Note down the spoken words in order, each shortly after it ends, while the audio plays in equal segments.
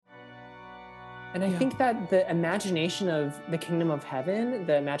And I Yeah. think that the imagination of the kingdom of heaven,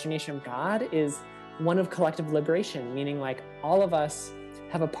 the imagination of God, is one of collective liberation, meaning like all of us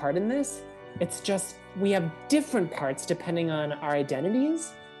have a part in this. It's just we have different parts depending on our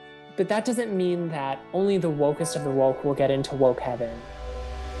identities, but that doesn't mean that only the wokest of the woke will get into woke heaven.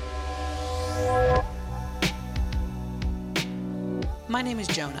 My name is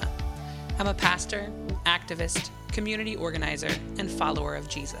Jonah. I'm a pastor, activist, community organizer, and follower of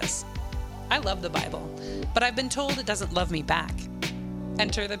Jesus. I love the Bible, but I've been told it doesn't love me back.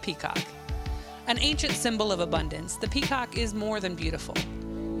 Enter the peacock. An ancient symbol of abundance, the peacock is more than beautiful.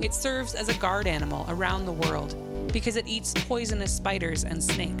 It serves as a guard animal around the world because it eats poisonous spiders and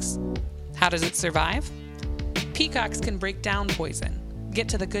snakes. How does it survive? Peacocks can break down poison, get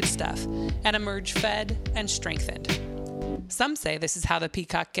to the good stuff, and emerge fed and strengthened. Some say this is how the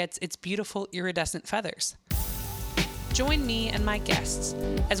peacock gets its beautiful iridescent feathers. Join me and my guests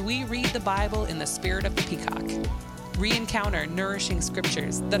as we read the Bible in the spirit of the peacock, re-encounter nourishing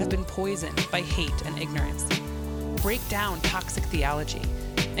scriptures that have been poisoned by hate and ignorance, break down toxic theology,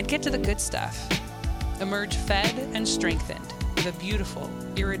 and get to the good stuff. Emerge fed and strengthened with a beautiful,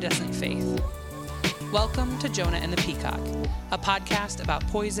 iridescent faith. Welcome to Jonah and the Peacock, a podcast about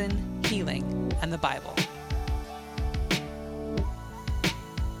poison, healing, and the Bible.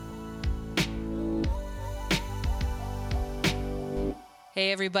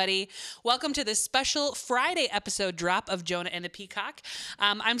 Hey everybody, welcome to this special Friday episode drop of Jonah and the Peacock.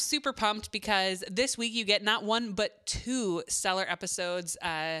 I'm super pumped because this week you get not one but two stellar episodes,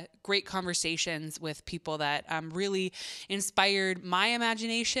 great conversations with people that really inspired my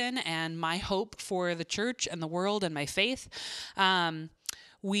imagination and my hope for the church and the world and my faith.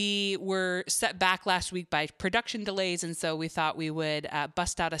 We were set back last week by production delays, and so we thought we would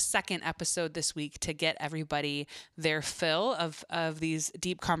bust out a second episode this week to get everybody their fill of these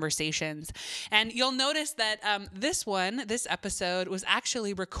deep conversations. And you'll notice that this episode was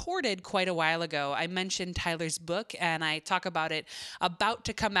actually recorded quite a while ago. I mentioned Tyler's book, and I talk about it about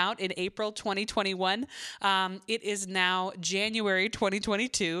to come out in April 2021. It is now January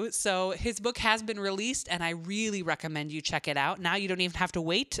 2022, so his book has been released, and I really recommend you check it out. Now you don't even have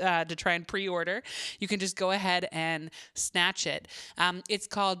to wait to try and pre-order. You can just go ahead and snatch it. It's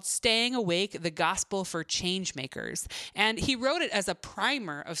called Staying Awake, The Gospel for Changemakers. And he wrote it as a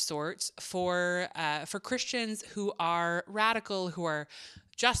primer of sorts for Christians who are radical, who are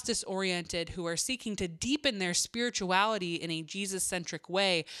justice-oriented, who are seeking to deepen their spirituality in a Jesus-centric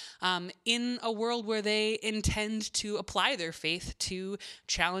way in a world where they intend to apply their faith to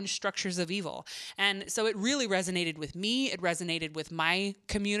challenge structures of evil. And so it really resonated with me. It resonated with my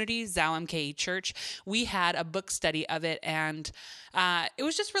community, Zao MKE Church. We had a book study of it, and it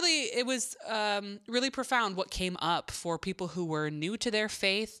was just really profound what came up for people who were new to their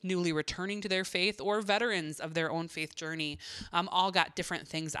faith, newly returning to their faith, or veterans of their own faith journey. All got different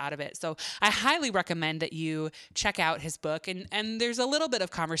things out of it. So I highly recommend that you check out his book. And there's a little bit of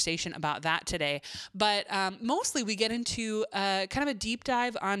conversation about that today. But mostly we get into kind of a deep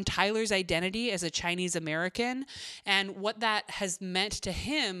dive on Tyler's identity as a Chinese American and what that has meant to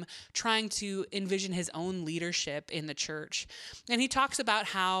him trying to envision his own leadership in the church. And he talks about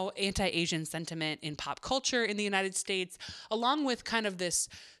how anti-Asian sentiment in pop culture in the United States, along with kind of this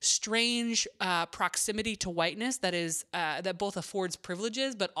strange proximity to whiteness that both affords privileges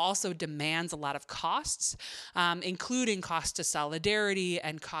but also demands a lot of costs, including costs to solidarity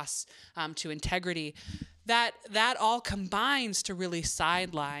and costs to integrity. That all combines to really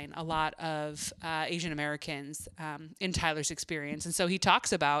sideline a lot of Asian Americans in Tyler's experience. And so he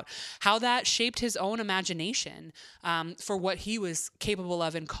talks about how that shaped his own imagination for what he was capable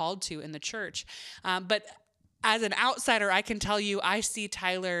of and called to in the church. But as an outsider, I can tell you, I see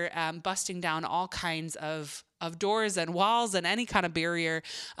Tyler busting down all kinds of doors and walls and any kind of barrier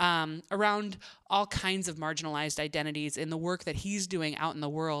around all kinds of marginalized identities in the work that he's doing out in the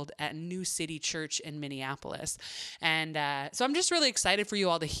world at New City Church in Minneapolis. And so I'm just really excited for you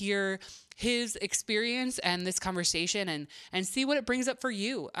all to hear his experience and this conversation and see what it brings up for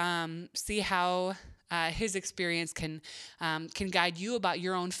you. See how his experience can guide you about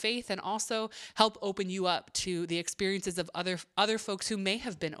your own faith and also help open you up to the experiences of other folks who may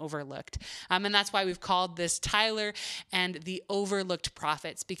have been overlooked. And that's why we've called this Tyler and the Overlooked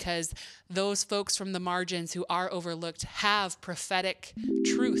Prophets, because those folks from the margins who are overlooked have prophetic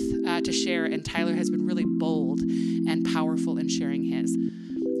truth to share, and Tyler has been really bold and powerful in sharing his.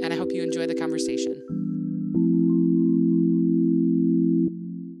 And I hope you enjoy the conversation.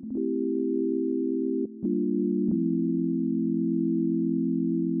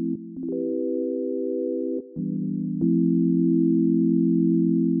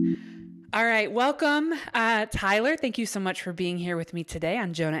 All right, welcome, Tyler. Thank you so much for being here with me today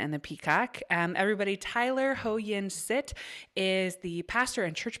on Jonah and the Peacock. Everybody, Tyler Ho Yin Sit is the pastor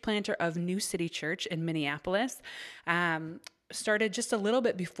and church planter of New City Church in Minneapolis. Started just a little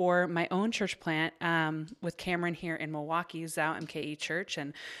bit before my own church plant with Cameron here in Milwaukee, Zao MKE Church,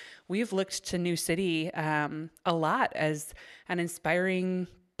 and we've looked to New City a lot as an inspiring,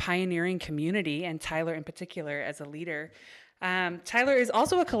 pioneering community, and Tyler in particular as a leader. Tyler is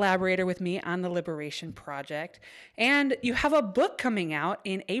also a collaborator with me on the Liberation Project, and you have a book coming out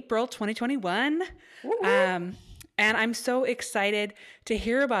in April 2021. And I'm so excited to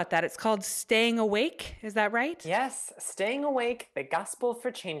hear about that. It's called Staying Awake. Is that right? Yes, Staying Awake, the Gospel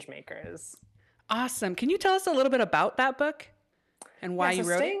for Changemakers. Awesome. Can you tell us a little bit about that book and why you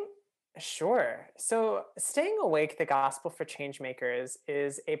wrote it? Sure. So, Staying Awake, the Gospel for Changemakers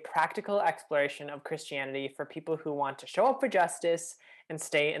is a practical exploration of Christianity for people who want to show up for justice and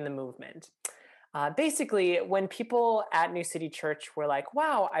stay in the movement. Basically, when people at New City Church were like,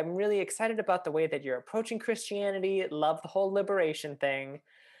 wow, I'm really excited about the way that you're approaching Christianity, love the whole liberation thing,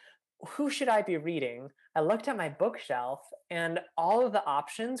 who should I be reading? I looked at my bookshelf and all of the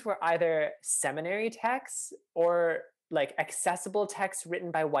options were either seminary texts or like accessible texts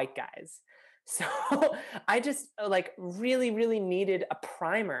written by white guys. So I just like really, really needed a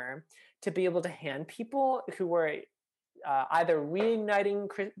primer to be able to hand people who were either reigniting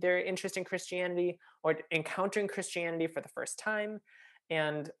their interest in Christianity or encountering Christianity for the first time.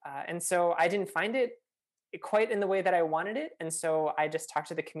 And so I didn't find it quite in the way that I wanted it. And so I just talked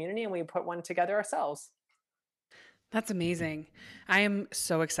to the community and we put one together ourselves. That's amazing. I am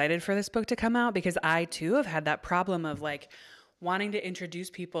so excited for this book to come out because I too have had that problem of like wanting to introduce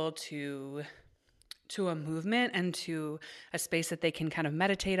people to a movement and to a space that they can kind of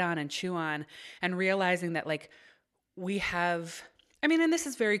meditate on and chew on, and realizing that like we have, I mean, and this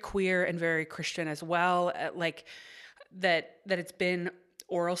is very queer and very Christian as well, like that it's been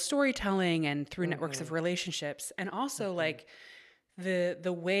oral storytelling and through networks of relationships, and also like the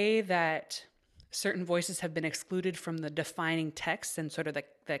way that certain voices have been excluded from the defining texts and sort of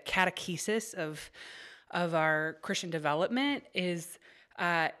the catechesis of our Christian development is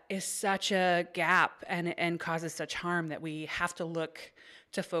such a gap and causes such harm that we have to look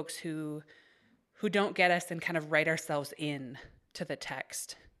to folks who don't get us and kind of write ourselves in to the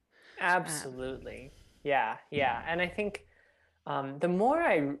text. Absolutely. Yeah. And I think the more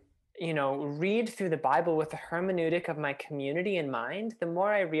I read through the Bible with the hermeneutic of my community in mind, the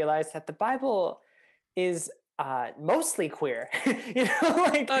more I realize that the Bible is mostly queer.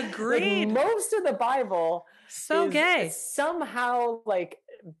 Agreed. Like most of the Bible so is gay. Somehow like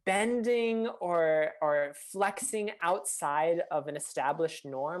bending or flexing outside of an established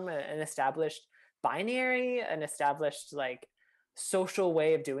norm, an established binary, an established like social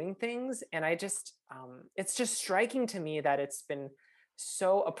way of doing things. And I just it's just striking to me that it's been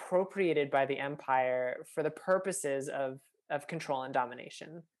so appropriated by the empire for the purposes of control and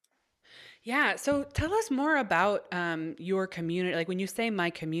domination. Yeah. So tell us more about your community. Like when you say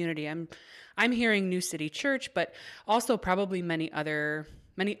my community, I'm hearing New City Church, but also probably many other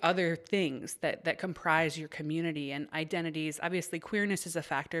things that comprise your community and identities. Obviously, queerness is a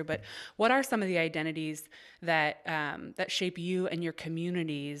factor, but what are some of the identities that that shape you and your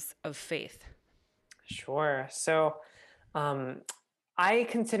communities of faith? Sure. So I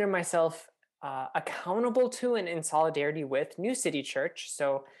consider myself accountable to and in solidarity with New City Church.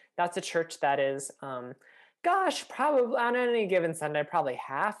 So that's a church that is, probably on any given Sunday, probably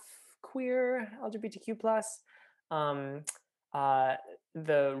half queer, LGBTQ plus. Um,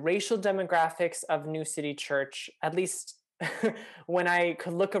 the racial demographics of New City Church, at least when I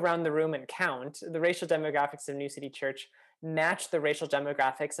could look around the room and count, the racial demographics of New City Church match the racial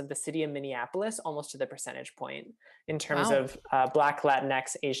demographics of the city of Minneapolis almost to the percentage point in terms of Black,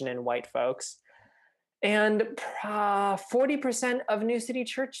 Latinx, Asian, and white folks. And 40% of New City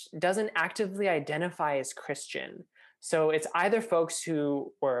Church doesn't actively identify as Christian. So it's either folks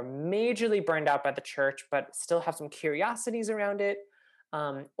who were majorly burned out by the church, but still have some curiosities around it,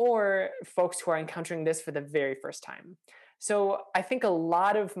 or folks who are encountering this for the very first time. So I think a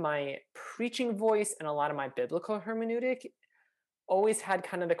lot of my preaching voice and a lot of my biblical hermeneutic always had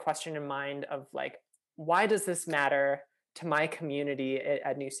kind of the question in mind of like, why does this matter to my community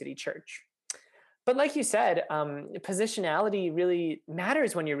at New City Church? But like you said, positionality really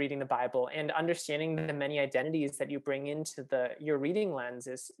matters when you're reading the Bible, and understanding the many identities that you bring into your reading lens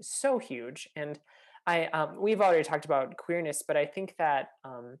is so huge. And we've already talked about queerness, but I think that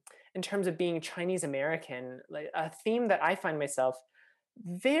in terms of being Chinese American, like a theme that I find myself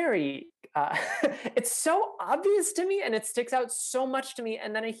very it's so obvious to me and it sticks out so much to me,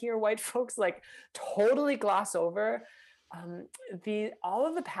 and then I hear white folks like totally gloss over the all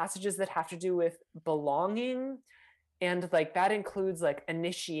of the passages that have to do with belonging, and like that includes like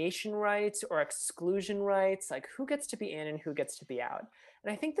initiation rights or exclusion rights, like who gets to be in and who gets to be out.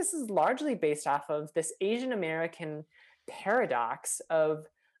 And I think this is largely based off of this Asian American paradox of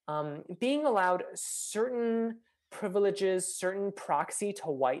being allowed certain privileges, certain proxy to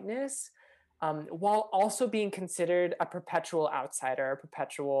whiteness, while also being considered a perpetual outsider, a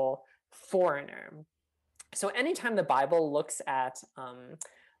perpetual foreigner. So anytime the Bible looks at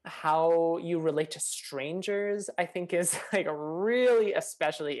how you relate to strangers, I think is like really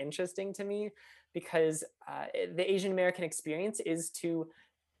especially interesting to me, because the Asian American experience is to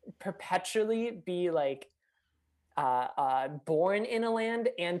perpetually be like born in a land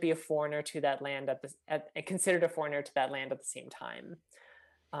and be a foreigner to that land considered a foreigner to that land at the same time.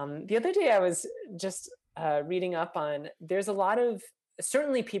 The other day I was just reading up on, there's a lot of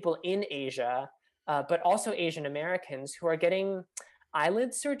certainly people in Asia, but also Asian Americans who are getting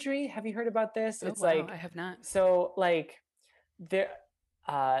eyelid surgery. Have you heard about this? Oh, It's wow, like, I have not. so like there,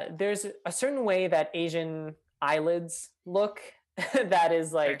 there's a certain way that Asian eyelids look that is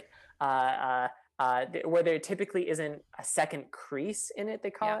Sure. like where there typically isn't a second crease in it, they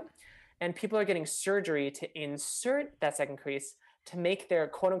call Yeah. it. And people are getting surgery to insert that second crease to make their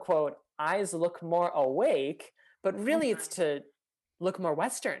quote unquote eyes look more awake, but really it's to look more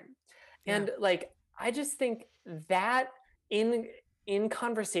Western. Yeah. And like, I just think that in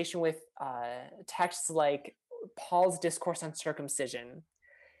conversation with texts like Paul's discourse on circumcision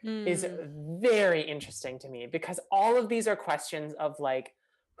is very interesting to me, because all of these are questions of like,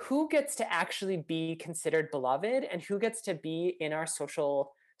 who gets to actually be considered beloved and who gets to be in our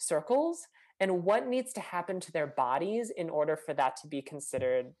social circles, and what needs to happen to their bodies in order for that to be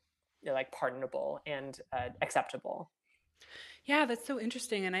considered, you know, like pardonable and acceptable. Yeah, that's so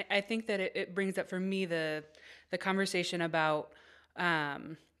interesting. And I think that it brings up for me the conversation about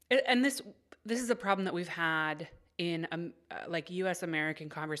and this is a problem that we've had in like US American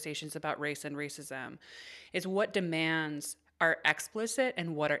conversations about race and racism, is what demands are explicit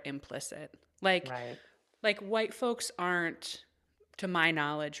and what are implicit. Right. Like white folks aren't, to my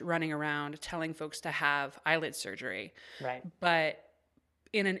knowledge, running around telling folks to have eyelid surgery. Right. But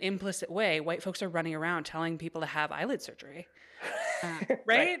in an implicit way, white folks are running around telling people to have eyelid surgery.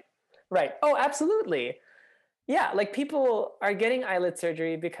 Right? Right. Oh, absolutely. Yeah, like people are getting eyelid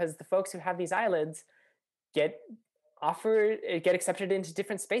surgery because the folks who have these eyelids get get accepted into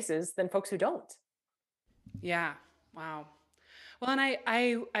different spaces than folks who don't. Yeah. Wow. Well, and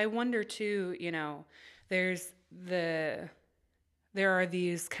I wonder too, you know, there's there are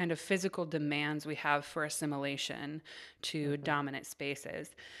these kind of physical demands we have for assimilation to dominant spaces.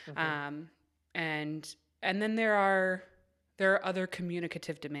 Um, and then there are other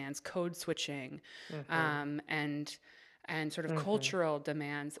communicative demands, code switching, and sort of cultural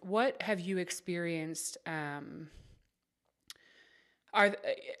demands. What have you experienced? Are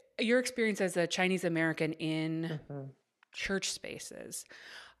your experience as a Chinese American in church spaces?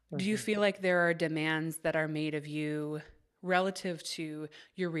 Do you feel like there are demands that are made of you relative to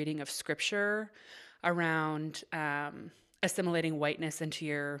your reading of scripture around assimilating whiteness into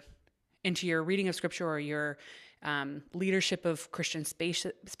your reading of scripture, or your leadership of Christian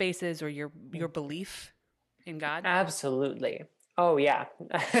spaces, or your belief in God? Absolutely. Oh, yeah.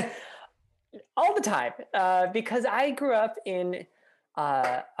 All the time. Because I grew up in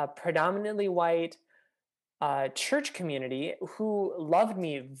a predominantly white church community who loved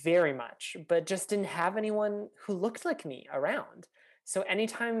me very much, but just didn't have anyone who looked like me around. So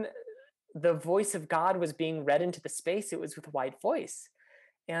anytime the voice of God was being read into the space, it was with a white voice.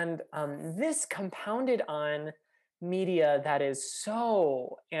 And this compounded on media that is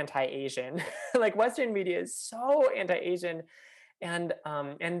so anti-Asian, like Western media is so anti-Asian, and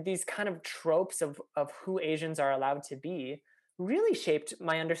these kind of tropes of who Asians are allowed to be really shaped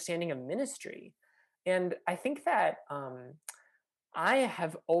my understanding of ministry. And I think that I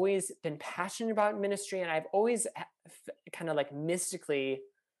have always been passionate about ministry, and I've always kind of like mystically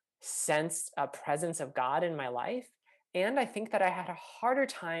sensed a presence of God in my life. And I think that I had a harder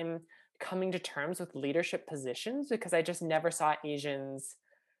time coming to terms with leadership positions because I just never saw Asians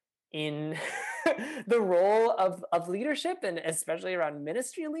in the role of leadership, and especially around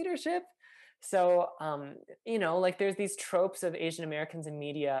ministry leadership. So, you know, like there's these tropes of Asian Americans in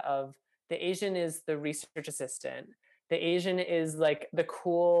media of the Asian is the research assistant. The Asian is like the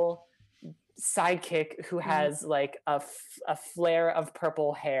cool sidekick who Mhm. has like a flare of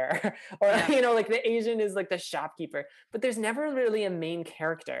purple hair, or Yeah. like the Asian is like the shopkeeper, but there's never really a main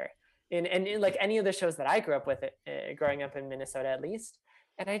character in like any of the shows that I grew up with, growing up in Minnesota at least.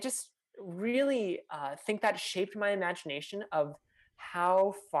 And I just really think that shaped my imagination of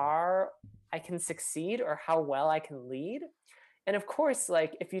how far I can succeed or how well I can lead. And of course,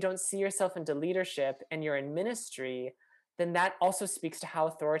 like if you don't see yourself into leadership and you're in ministry, then that also speaks to how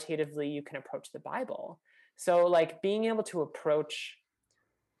authoritatively you can approach the Bible. So, like being able to approach,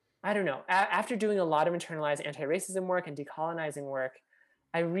 I don't know, after doing a lot of internalized anti racism work and decolonizing work,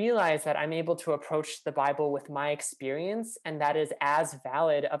 I realized that I'm able to approach the Bible with my experience, and that is as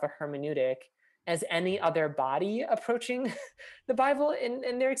valid of a hermeneutic as any other body approaching the Bible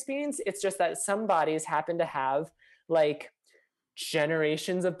in their experience. It's just that some bodies happen to have like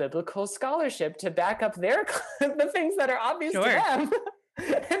generations of biblical scholarship to back up their the things that are obvious to Sure. them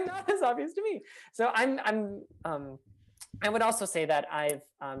and not as obvious to me. So I would also say that I've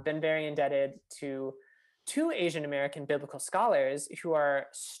been very indebted to two Asian American biblical scholars who are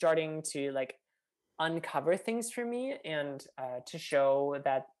starting to like uncover things for me, and to show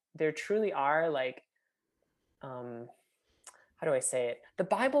that there truly are like um, how do I say it? The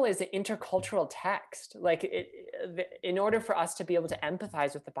Bible is an intercultural text. Like in order for us to be able to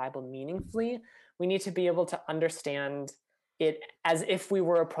empathize with the Bible meaningfully, we need to be able to understand it as if we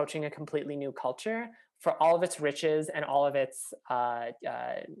were approaching a completely new culture, for all of its riches and all of its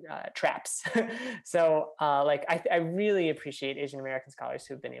traps. So, like, I really appreciate Asian American scholars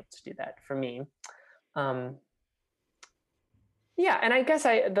who've been able to do that for me. Um, yeah, and I guess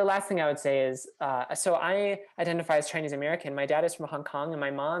the last thing I would say is, so I identify as Chinese American. My dad is from Hong Kong, and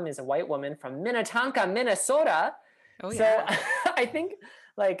my mom is a white woman from Minnetonka, Minnesota. Oh So yeah. I think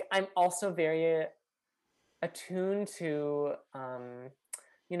like I'm also very attuned to,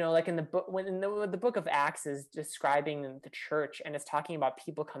 like in the book, when the book of Acts is describing the church and it's talking about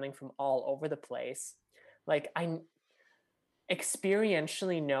people coming from all over the place. Like I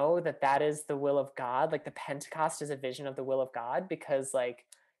experientially know that that is the will of God. Like the Pentecost is a vision of the will of God, because like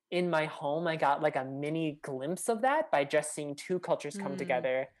in my home I got like a mini glimpse of that by just seeing two cultures come Mm.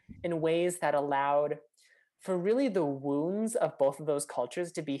 together in ways that allowed for really the wounds of both of those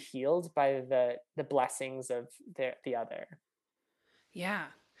cultures to be healed by the blessings of the other. Yeah.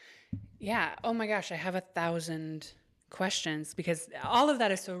 Yeah. Oh my gosh, I have 1,000 questions because all of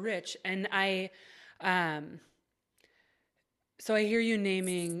that is so rich. And um, so I hear you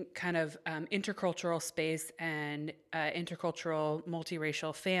naming kind of intercultural space and intercultural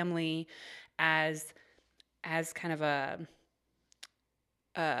multiracial family as kind of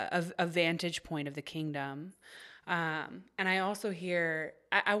a vantage point of the kingdom. And I also hear,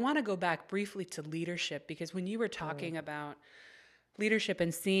 I want to go back briefly to leadership, because when you were talking about leadership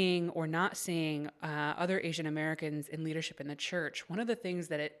and seeing or not seeing other Asian Americans in leadership in the church, one of the things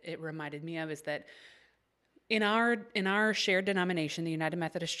that it reminded me of is that in our shared denomination, the United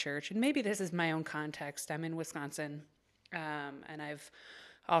Methodist Church, and maybe this is my own context, I'm in Wisconsin, and I've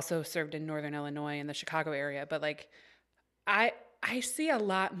also served in Northern Illinois in the Chicago area, but like I see a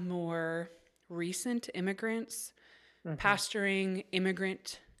lot more recent immigrants Mm-hmm. pastoring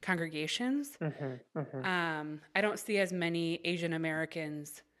immigrant congregations. Mm-hmm. Mm-hmm. I don't see as many Asian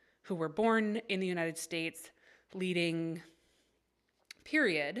Americans who were born in the United States leading,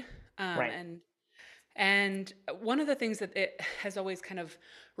 period. Right. And one of the things that it has always kind of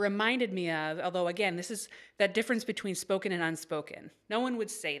reminded me of, although again, this is that difference between spoken and unspoken. No one would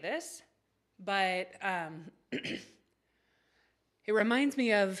say this, but it reminds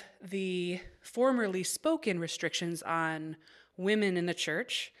me of the formerly spoken restrictions on women in the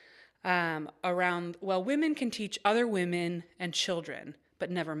church, around, well, women can teach other women and children,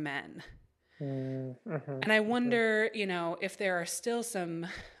 but never men. Mm-hmm. And I wonder, if there are still some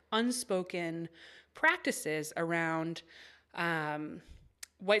unspoken practices around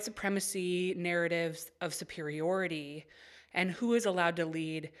white supremacy narratives of superiority and who is allowed to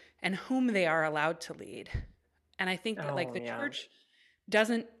lead and whom they are allowed to lead. And I think that like Oh the yeah. church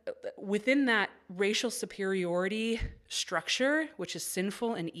doesn't, within that racial superiority structure, which is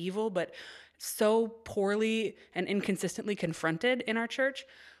sinful and evil, but so poorly and inconsistently confronted in our church,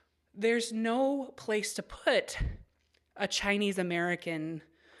 there's no place to put a Chinese American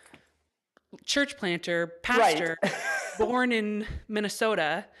church planter, pastor, Right. born in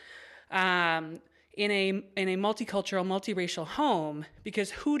Minnesota, in a multicultural, multiracial home,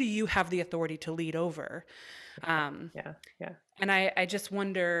 because who do you have the authority to lead over? Yeah. Yeah. And I just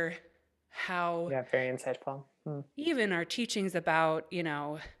wonder how Yeah. Very insightful. even our teachings about,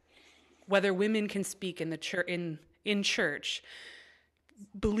 whether women can speak in the church, in church,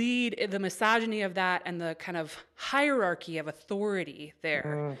 bleed the misogyny of that and the kind of hierarchy of authority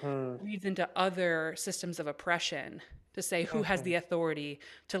there leads into other systems of oppression to say who has the authority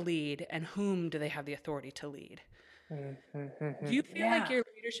to lead and whom do they have the authority to lead. Do you feel like your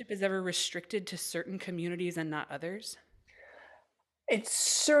leadership is ever restricted to certain communities and not others? It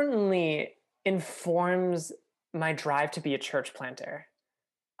certainly informs my drive to be a church planter.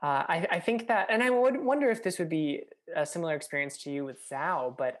 I think that, and I would wonder if this would be a similar experience to you with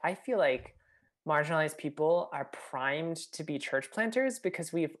Zao, but I feel like marginalized people are primed to be church planters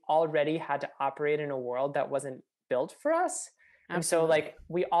because we've already had to operate in a world that wasn't built for us. Absolutely. And so like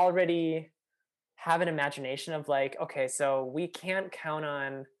we already have an imagination of like, okay, so we can't count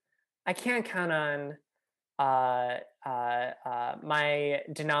on, I can't count on my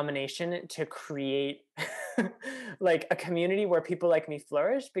denomination to create like a community where people like me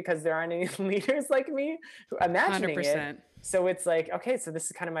flourish because there aren't any leaders like me who imagining 100%. it. So it's like, okay, so this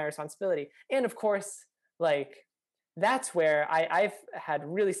is kind of my responsibility. And of course, like that's where I've had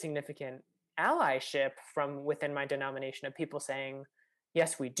really significant allyship from within my denomination of people saying,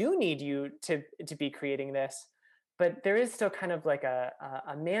 yes, we do need you to be creating this. But there is still kind of like a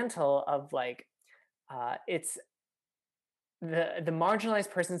mantle of like, it's the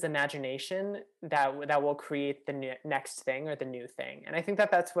marginalized person's imagination that will create the next thing or the new thing. And I think that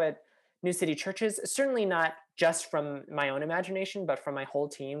that's what New City Church is, certainly not just from my own imagination, but from my whole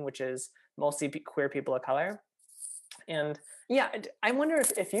team, which is mostly queer people of color. And yeah, I wonder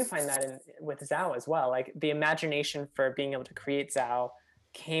if you find that with Zao as well, like the imagination for being able to create Zao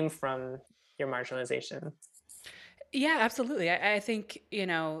came from your marginalization. Yeah, absolutely. I think,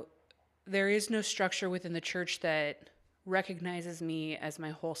 there is no structure within the church that recognizes me as my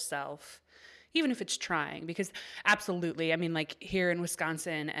whole self, even if it's trying, because absolutely, I mean, like here in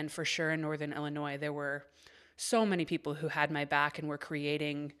Wisconsin and for sure in Northern Illinois, there were so many people who had my back and were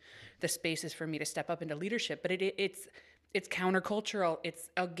creating the spaces for me to step up into leadership. But it's countercultural. It's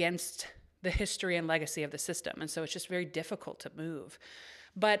against the history and legacy of the system. And so it's just very difficult to move.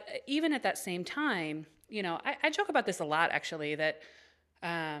 But even at that same time, I joke about this a lot, actually, that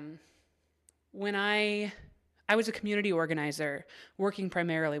when I was a community organizer working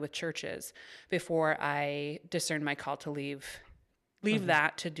primarily with churches before I discerned my call to leave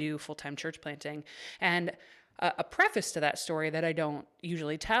that to do full-time church planting. And a preface to that story that I don't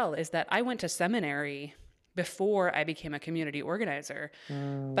usually tell is that I went to seminary before I became a community organizer,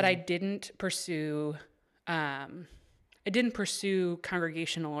 but I didn't pursue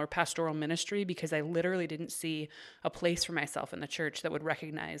congregational or pastoral ministry because I literally didn't see a place for myself in the church that would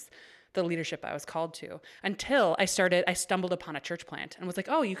recognize the leadership I was called to until I stumbled upon a church plant and was like,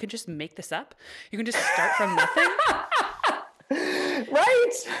 oh, you can just make this up. You can just start from nothing.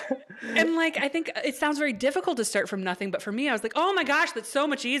 Right. And like, I think it sounds very difficult to start from nothing, but for me, I was like, oh my gosh, that's so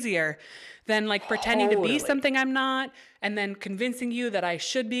much easier than like pretending to be something I'm not, and then convincing you that I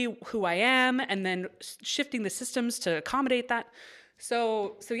should be who I am, and then shifting the systems to accommodate that.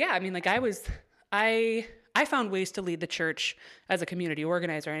 So yeah, I mean, like I found ways to lead the church as a community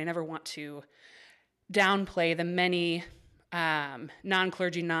organizer, and I never want to downplay the many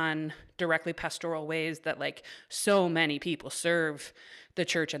non-clergy, non-directly pastoral ways that like so many people serve the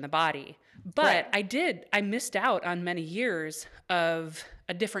church and the body. But right. I missed out on many years of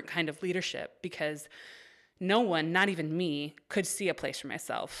a different kind of leadership because no one, not even me, could see a place for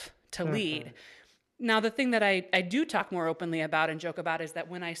myself to lead. Now, the thing that I do talk more openly about and joke about is that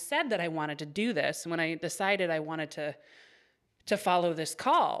when I said that I wanted to do this, when I decided I wanted to follow this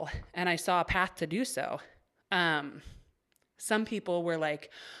call and I saw a path to do so, some people were like,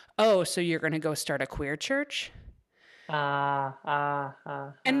 oh, so you're going to go start a queer church? And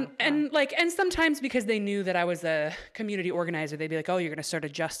sometimes because they knew that I was a community organizer, they'd be like, oh, you're going to start a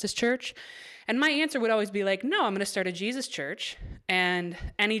justice church? And my answer would always be like, no, I'm going to start a Jesus church, and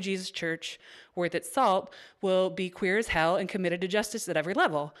any Jesus church worth its salt will be queer as hell and committed to justice at every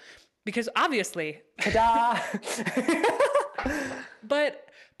level. Because obviously, ta-da! But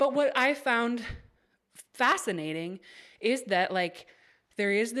what I found fascinating is that like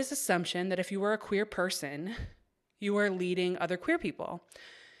there is this assumption that if you are a queer person, you are leading other queer people.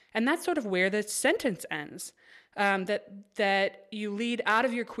 And that's sort of where the sentence ends. That you lead out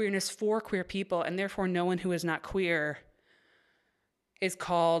of your queerness for queer people, and therefore no one who is not queer is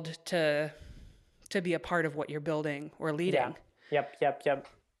called to be a part of what you're building or leading. Yeah. Yep.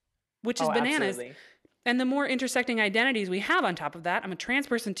 Which is bananas. Absolutely. And the more intersecting identities we have on top of that, I'm a trans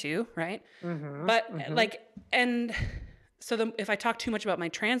person too, right? So if I talk too much about my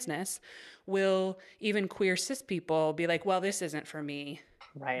transness, will even queer cis people be like, well, this isn't for me,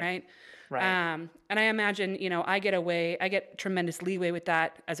 right? Right. And I imagine, I get tremendous leeway with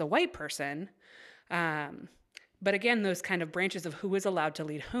that as a white person. Um, but again, those kind of branches of who is allowed to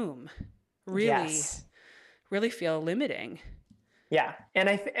lead whom really, Yes. really feel limiting. Yeah. And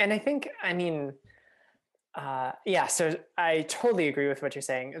I think, I mean, yeah, so I totally agree with what you're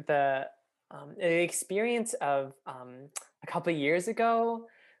saying. The experience of a couple of years ago,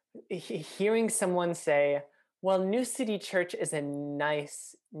 hearing someone say, well, New City Church is a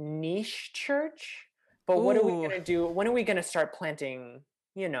nice niche church, but what are we Ooh, going to do? When are we going to start planting,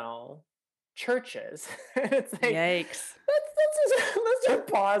 you know, churches? It's like, yikes. let's just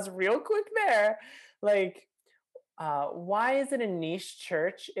pause real quick there. Like, why is it a niche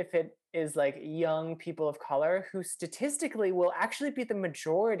church if it is like young people of color who statistically will actually be the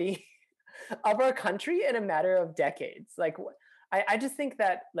majority of our country in a matter of decades? Like, I just think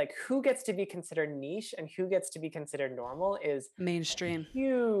that like who gets to be considered niche and who gets to be considered normal is Mainstream.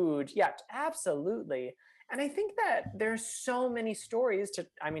 huge. Yeah, absolutely. And I think that there's so many stories to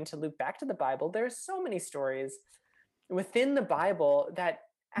loop back to the Bible, there's so many stories within the Bible that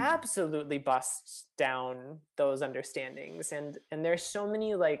absolutely busts down those understandings. And there's so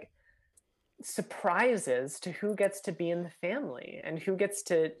many like surprises to who gets to be in the family and who gets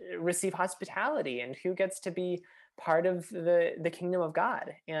to receive hospitality and who gets to be part of the kingdom of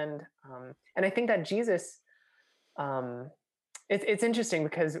God. And I think that Jesus, um, it's interesting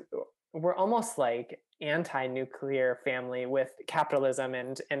because we're almost like anti-nuclear family with capitalism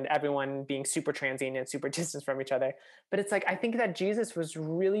and everyone being super transient and super distant from each other. But it's like I think that Jesus was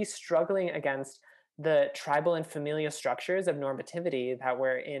really struggling against the tribal and familial structures of normativity that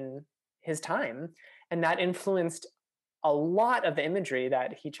were in his time, and that influenced a lot of the imagery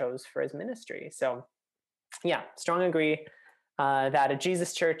that he chose for his ministry. So yeah, strong agree that a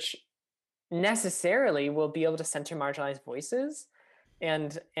Jesus church necessarily will be able to center marginalized voices,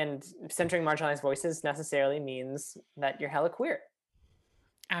 and centering marginalized voices necessarily means that you're hella queer.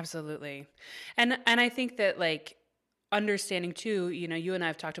 Absolutely. And I think that like understanding too, you and I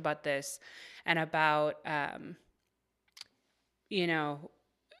have talked about this and about you know,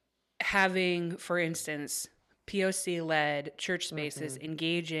 having, for instance, POC led church spaces Mm-hmm.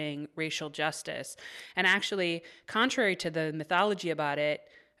 engaging racial justice. And actually, contrary to the mythology about it,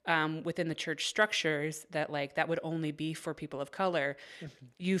 within the church structures that would only be for people of color, Mm-hmm.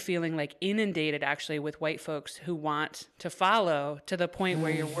 you feeling like inundated actually with white folks who want to follow to the point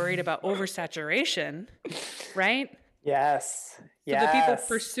where you're worried about oversaturation, right? Yes. So the people Yes.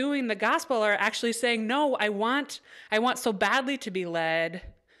 pursuing the gospel are actually saying, "No, I want so badly to be led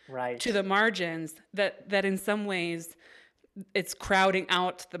to Right. the margins that in some ways it's crowding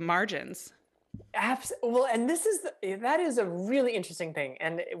out the margins." Well, and that is a really interesting thing,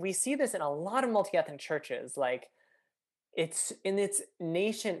 and we see this in a lot of multi-ethnic churches. Like, it's in its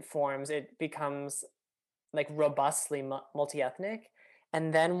nascent forms, it becomes like robustly multi-ethnic,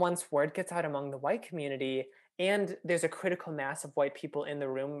 and then once word gets out among the white community and there's a critical mass of white people in the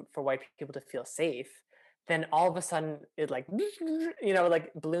room for white people to feel safe, then all of a sudden it like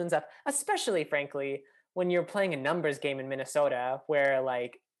like balloons up, especially frankly when you're playing a numbers game in Minnesota where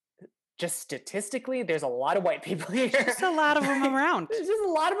like just statistically there's a lot of white people here. Just a lot of them around. There's just a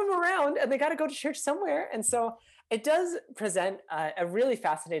lot of them around and they got to go to church somewhere, and so it does present a really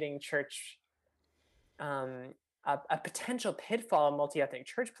fascinating church, um, a potential pitfall of multi-ethnic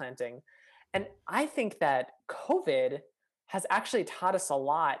church planting. And I think that COVID has actually taught us a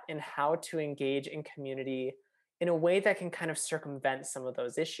lot in how to engage in community in a way that can kind of circumvent some of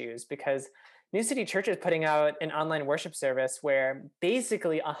those issues, because New City Church is putting out an online worship service where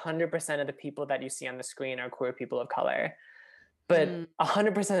basically 100% of the people that you see on the screen are queer people of color, but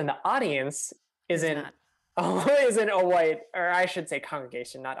 100% of the audience Is isn't not. isn't a white, or I should say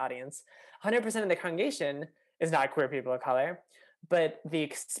congregation, not audience. 100% of the congregation is not queer people of color, but the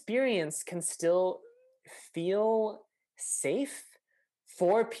experience can still feel safe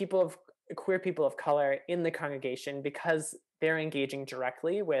for queer people of color in the congregation because they're engaging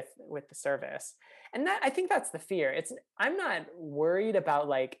directly with the service. And that, I think that's the fear. I'm not worried about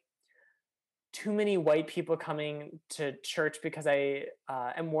like too many white people coming to church because I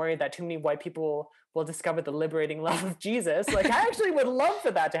am worried that too many white people will discover the liberating love of Jesus. Like, I actually would love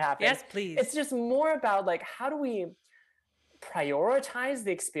for that to happen. Yes, please. It's just more about like, how do we prioritize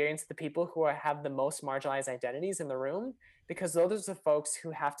the experience of the people who have the most marginalized identities in the room? Because those are the folks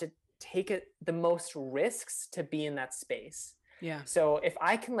who have to take the most risks to be in that space. Yeah. So if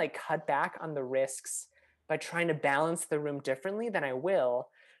I can like cut back on the risks by trying to balance the room differently, then I will.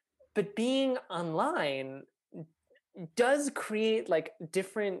 But being online, does create like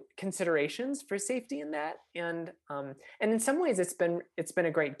different considerations for safety in that, and in some ways it's been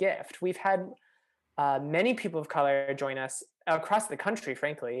a great gift. We've had many people of color join us across the country,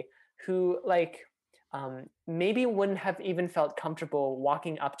 frankly, who like maybe wouldn't have even felt comfortable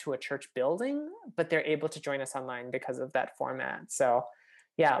walking up to a church building, but they're able to join us online because of that format. So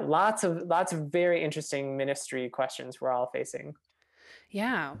yeah, lots of very interesting ministry questions we're all facing.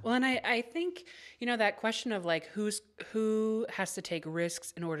 Yeah. Well, and I think, that question of like who has to take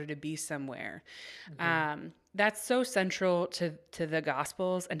risks in order to be somewhere. Hmm. That's so central to the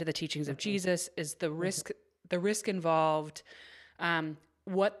gospels and to the teachings of Hmm. Jesus is Hmm. the risk involved,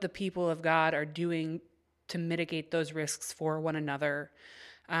 what the people of God are doing to mitigate those risks for one another.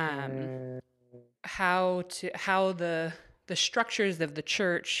 Um, Mm. how the structures of the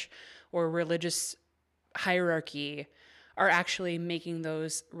church or religious hierarchy are actually making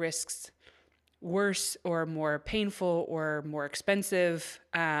those risks worse or more painful or more expensive,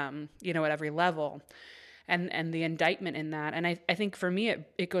 at every level. And the indictment in that. And I think for me,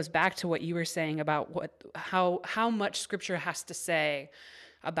 it goes back to what you were saying about how much scripture has to say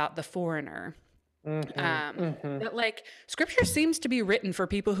about the foreigner. Mhm, Um, mhm, that like scripture seems to be written for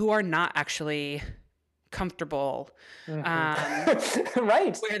people who are not actually comfortable, mhm. um,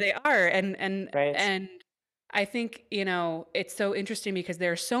 Right, where they are. right. And I think, it's so interesting because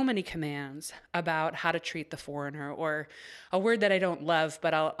there are so many commands about how to treat the foreigner, or a word that I don't love,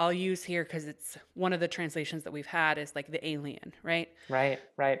 but I'll use here because it's one of the translations that we've had is like the alien, right? Right,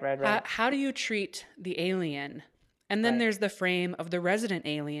 right, right, How, right, how do you treat the alien? And then right. there's the frame of the resident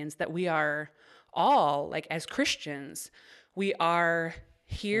aliens that we are all, like as Christians, we are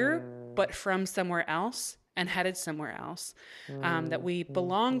here, Mm, but from somewhere else and headed somewhere else. That mm, we mm,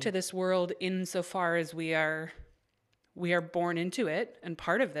 belong mm, to this world insofar as we are born into it and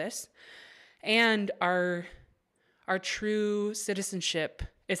part of this, and our true citizenship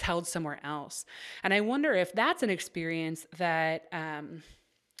is held somewhere else. And I wonder if that's an experience mm, that mm,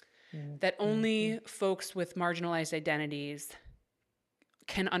 mm, only folks with marginalized identities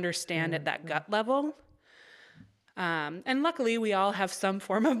can understand at mm, that mm. gut level. And luckily, we all have some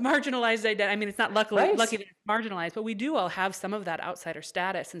form of marginalized identity. I mean, it's not lucky Right. that it's marginalized, but we do all have some of that outsider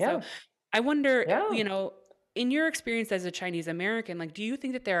status. And so Yeah, I wonder, yeah. in your experience as a Chinese American, like, do you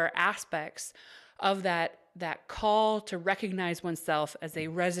think that there are aspects of that call to recognize oneself as a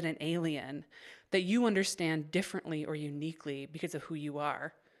resident alien that you understand differently or uniquely because of who you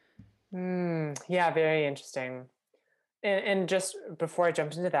are? Yeah, very interesting. And just before I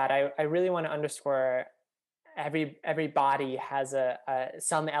jump into that, I really want to underscore every body has a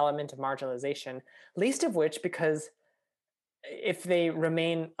some element of marginalization, least of which because if they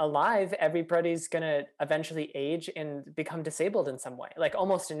remain alive, everybody's going to eventually age and become disabled in some way, like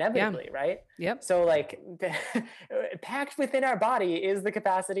almost Yeah. inevitably, right? Yep. So, like, packed within our body is the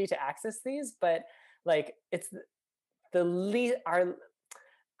capacity to access these, but like, it's the least, our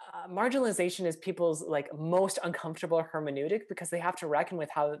marginalization is people's like most uncomfortable hermeneutic because they have to reckon with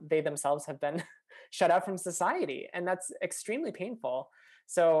how they themselves have been shut out from society, and that's extremely painful.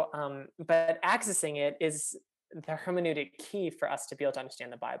 So, but accessing it is the hermeneutic key for us to be able to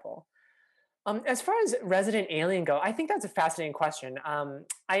understand the Bible. As far as resident alien go, I think that's a fascinating question.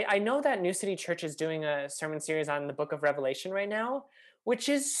 I know that New City Church is doing a sermon series on the Book of Revelation right now, which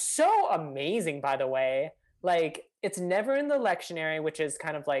is so amazing, by the way. Like, it's never in the lectionary, which is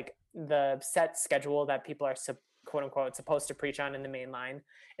kind of like the set schedule that people are quote unquote supposed to preach on in the main line.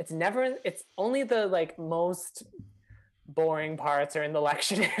 It's never. It's only the like most boring parts are in the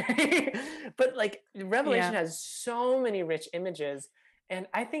lectionary. But like Revelation Yeah. has so many rich images, and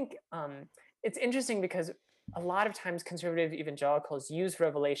I think it's interesting because a lot of times conservative evangelicals use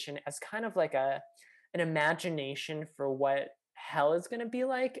Revelation as kind of like an imagination for what hell is going to be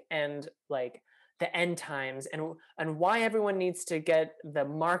like, and like the end times, and why everyone needs to get the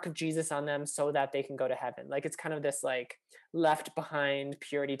mark of Jesus on them so that they can go to heaven. Like, it's kind of this like left behind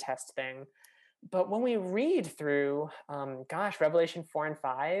purity test thing. But when we read through, Revelation 4 and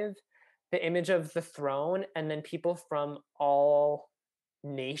 5, the image of the throne, and then people from all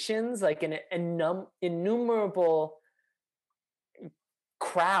nations, like an innumerable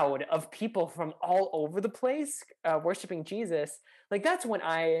crowd of people from all over the place worshiping Jesus, like that's when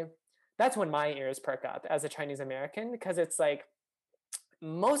my ears perk up as a Chinese American, because it's like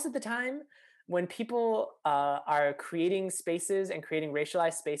most of the time when people are creating spaces and creating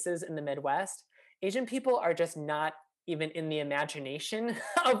racialized spaces in the Midwest, Asian people are just not even in the imagination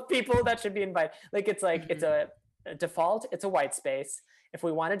of people that should be invited. Like, it's like it's Hmm. a default, it's a white space. If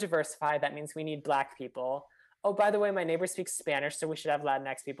we want to diversify, that means we need Black people. Oh, by the way, my neighbor speaks Spanish, so we should have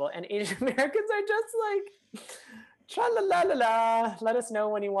Latinx people. And Asian Americans are Tra la la la la. Let us know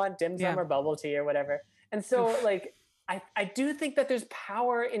when you want dim Yeah. sum or bubble tea or whatever. And so, Oof. like, I do think that there's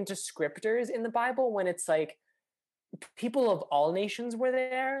power in descriptors in the Bible when it's like people of all nations were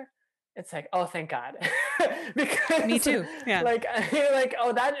there. It's like, oh, thank God, Me because too. Yeah. like, like,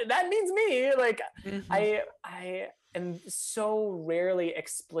 oh, that means me. Like, Hmm. I am so rarely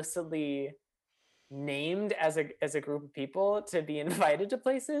explicitly named as a group of people to be invited to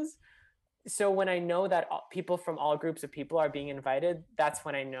places. So when I know that people from all groups of people are being invited, that's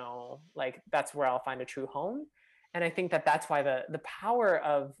when I know, like, that's where I'll find a true home. And I think that that's why the power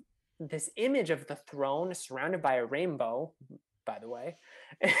of this image of the throne surrounded by a rainbow, by the way,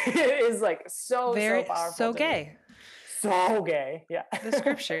 is like so Very powerful so to me. gay. So gay. Yeah. The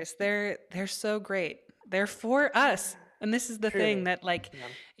scriptures, they're so great. They're for us. And this is the thing Truly. that, like,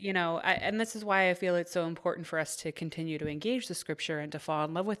 Yeah. and this is why I feel it's so important for us to continue to engage the scripture and to fall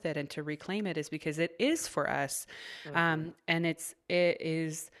in love with it and to reclaim it, is because it is for us. Mm-hmm. And it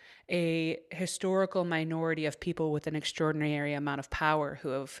is a historical minority of people with an extraordinary amount of power who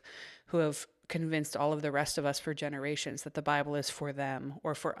have convinced all of the rest of us for generations that the Bible is for them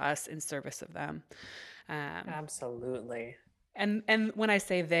or for us in service of them. Absolutely. And when I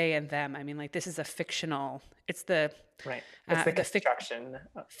say they and them, I mean, like, this is a fictional. It's Right. It's the the construction.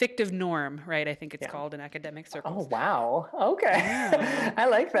 fictive norm, right? I think it's Yeah. called in academic Oh, circles. wow. Okay. Yeah. I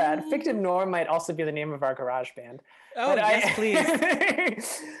like that. Fictive Norm might also be the name of our garage band. Oh, But yes,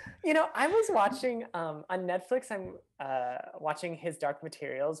 please. I was watching on Netflix, I'm watching His Dark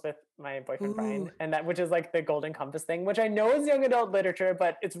Materials with my boyfriend Ooh. Brian, and that which is like the Golden Compass thing, which I know is young adult literature,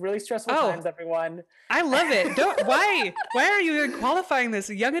 but it's really stressful Oh, times, everyone. I love it. Why are you even qualifying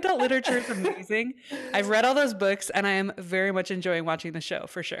this? Young adult literature is amazing. I've read all those books and I am very much enjoying watching the show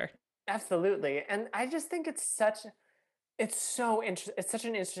for sure. Absolutely. And I just think it's so interesting. It's such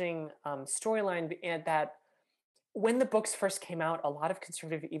an interesting storyline, and that when the books first came out, a lot of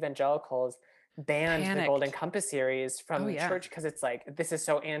conservative evangelicals banned the Golden Panicked. Compass series Oh, from yeah. church because it's like, this is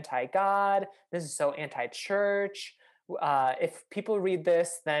so anti-God, this is so anti-church. If people read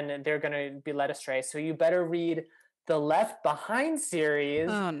this, then they're going to be led astray. So you better read the Left Behind series,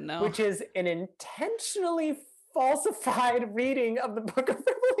 Oh, no. which is an intentionally falsified reading of the Book of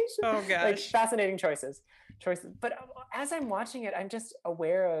Revelation. Oh, Like, gosh. fascinating choices. But as I'm watching it, I'm just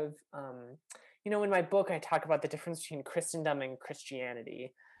aware of in my book, I talk about the difference between Christendom and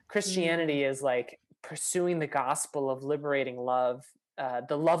Christianity. Mm, Christianity is like pursuing the gospel of liberating love,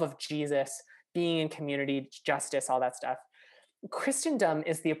 the love of Jesus, being in community, justice, all that stuff. Christendom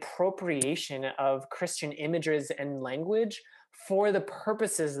is the appropriation of Christian images and language for the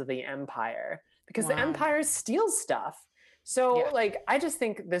purposes of the empire, because the wow. empire steals stuff. So, Yeah. like, I just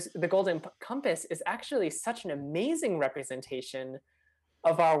think the Golden Compass is actually such an amazing representation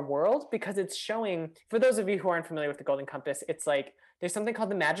of our world, because it's showing, for those of you who aren't familiar with the Golden Compass, it's like there's something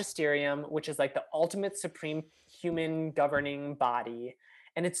called the magisterium, which is like the ultimate supreme human governing body,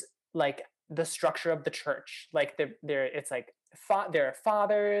 and it's like the structure of the church. Like they're it's like there are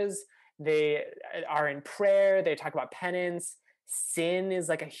fathers, they are in prayer, they talk about penance, sin is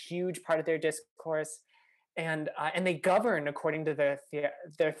like a huge part of their discourse, and they govern according to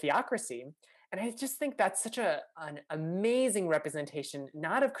their theocracy. And I just think that's such an amazing representation,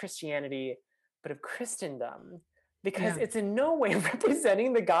 not of Christianity, but of Christendom, because Yeah. it's in no way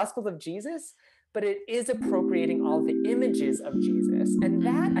representing the gospel of Jesus, but it is appropriating all the images of Jesus. And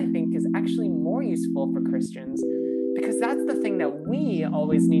that, I Hmm. think, is actually more useful for Christians, because that's the thing that we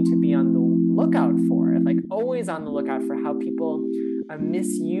always need to be on the lookout for, like always on the lookout for how people are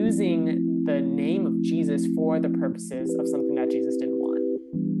misusing the name of Jesus for the purposes of something that Jesus didn't want.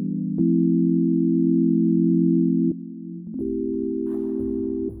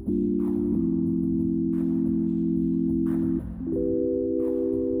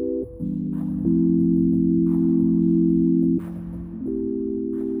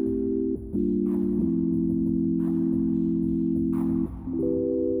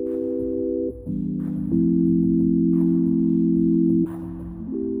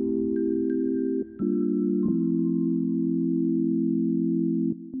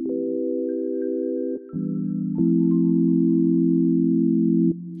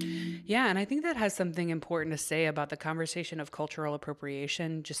 Yeah, and I think that has something important to say about the conversation of cultural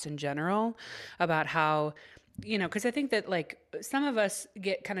appropriation, just in general, about how, because I think that, like, some of us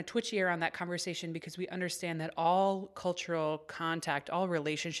get kind of twitchy around that conversation because we understand that all cultural contact, all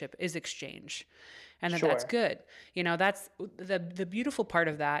relationship is exchange, and that's Sure. good. That's the beautiful part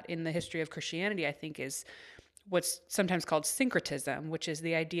of that in the history of Christianity, I think, is what's sometimes called syncretism, which is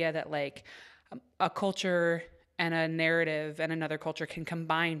the idea that, like, a culture and a narrative and another culture can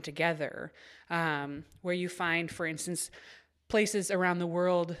combine together, where you find, for instance, places around the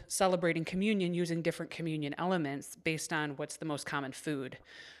world celebrating communion using different communion elements based on what's the most common food.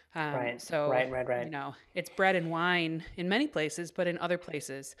 So, Right. it's bread and wine in many places, but in other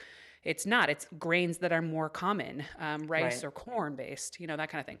places, it's not. It's grains that are more common, rice Right. or corn based, that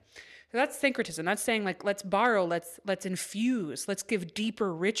kind of thing. So that's syncretism. That's saying like, let's borrow, let's infuse, let's give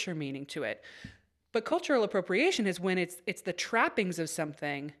deeper, richer meaning to it. But cultural appropriation is when it's the trappings of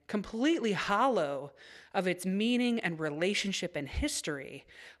something completely hollow of its meaning and relationship and history,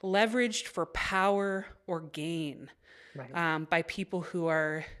 leveraged for power or gain, Right. by people who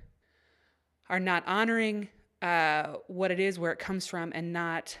are not honoring what it is, where it comes from, and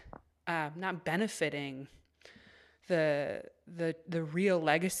not benefiting the real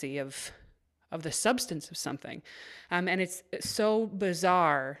legacy of the substance of something. And it's so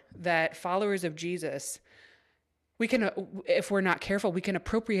bizarre that followers of Jesus, we can, if we're not careful, we can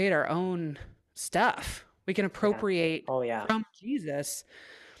appropriate our own stuff. We can appropriate Oh yeah. from Jesus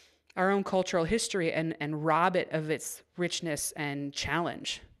our own cultural history and rob it of its richness and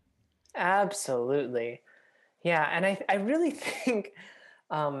challenge. Absolutely. Yeah, and I really think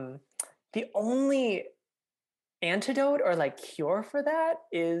um, the only antidote or like cure for that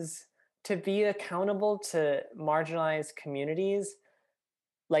is to be accountable to marginalized communities,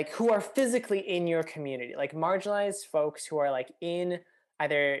 like who are physically in your community, like marginalized folks who are like in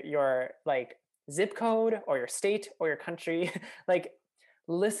either your like zip code or your state or your country, like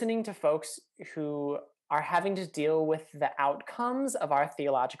listening to folks who are having to deal with the outcomes of our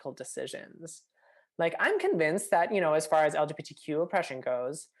theological decisions. Like, I'm convinced that, as far as LGBTQ oppression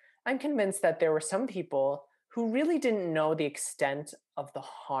goes, I'm convinced that there were some people who really didn't know the extent of the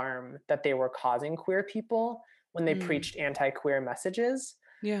harm that they were causing queer people when they Mm, preached anti-queer messages.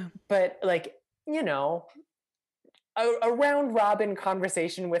 yeah. But like, a round robin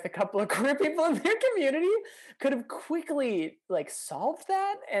conversation with a couple of queer people in their community could have quickly like solved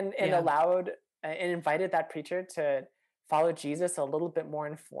that and Yeah. allowed and invited that preacher to follow Jesus a little bit more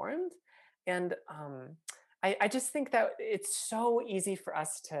informed. And I just think that it's so easy for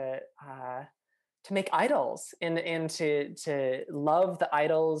us to make idols and to love the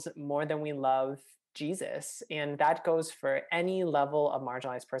idols more than we love Jesus. And that goes for any level of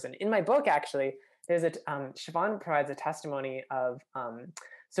marginalized person. In my book, actually, there's Siobhan provides a testimony of,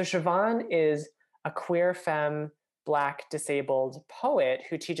 so Siobhan is a queer femme, Black disabled poet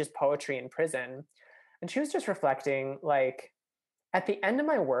who teaches poetry in prison. And she was just reflecting, like, at the end of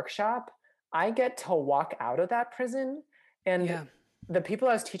my workshop, I get to walk out of that prison and Yeah. the people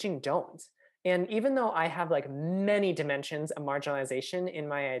I was teaching don't. And even though I have like many dimensions of marginalization in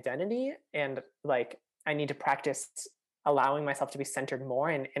my identity, and like I need to practice allowing myself to be centered more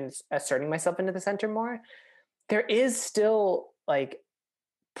and asserting myself into the center more, there is still like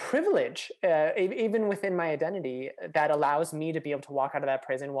privilege, even within my identity, that allows me to be able to walk out of that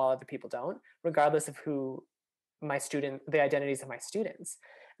prison while other people don't, regardless of who the identities of my students.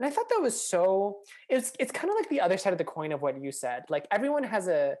 And I thought that was so, it's kind of like the other side of the coin of what you said. Like, everyone has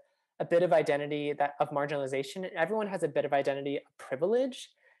a bit of identity that of marginalization, and everyone has a bit of identity of privilege.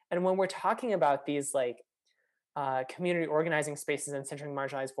 And when we're talking about these like community organizing spaces and centering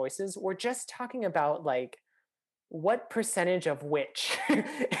marginalized voices, we're just talking about like what percentage of which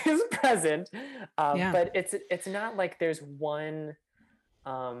is present. Yeah. But it's not like there's one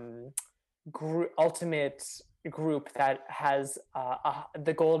ultimate group that has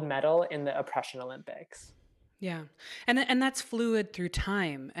the gold medal in the oppression Olympics. Yeah. And that's fluid through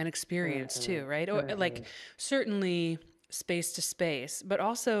time and experience Mm-hmm. too, right? Or Mm-hmm. like certainly space to space, but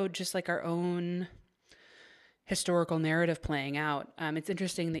also just like our own historical narrative playing out. It's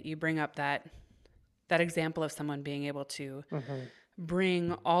interesting that you bring up that example of someone being able to Mm-hmm.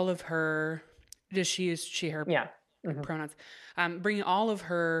 bring all of her, does she use she her Yeah. Mm-hmm. pronouns, bringing all of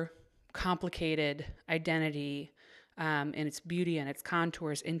her complicated identity, and its beauty and its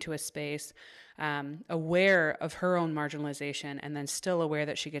contours into a space, aware of her own marginalization, and then still aware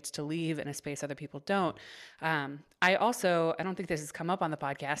that she gets to leave in a space other people don't. I don't think this has come up on the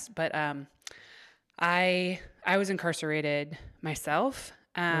podcast, but I was incarcerated myself,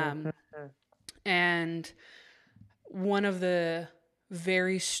 Mm-hmm. and one of the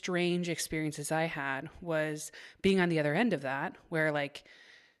very strange experiences I had was being on the other end of that, where like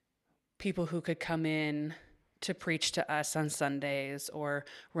people who could come in to preach to us on Sundays or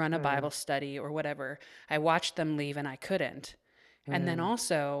run a Mm-hmm. Bible study or whatever, I watched them leave and I couldn't. And then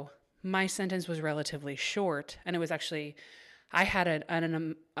also, my sentence was relatively short, and it was actually I had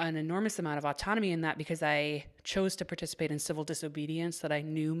an enormous amount of autonomy in that because I chose to participate in civil disobedience that I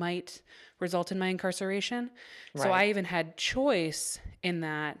knew might result in my incarceration. So Right. I even had choice in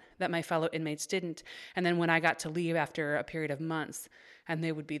that my fellow inmates didn't. And then when I got to leave after a period of months, and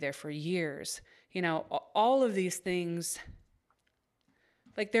they would be there for years, all of these things,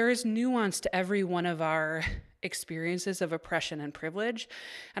 like there is nuance to every one of our experiences of oppression and privilege.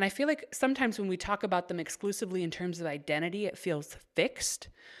 And I feel like sometimes when we talk about them exclusively in terms of identity, it feels fixed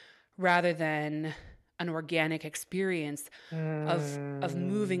rather than an organic experience of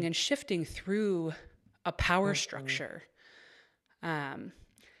moving Mm. and shifting through a power Mhm. structure. And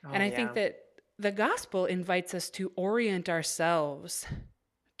Oh I think yeah. that the gospel invites us to orient ourselves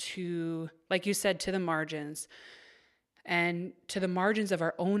to, like you said, to the margins and to the margins of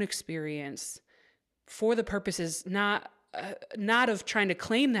our own experience for the purposes not of trying to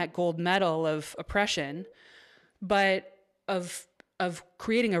claim that gold medal of oppression, but of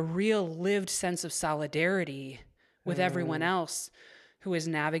creating a real lived sense of solidarity with everyone Mm. else who is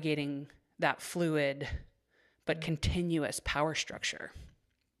navigating that fluid but continuous power structure.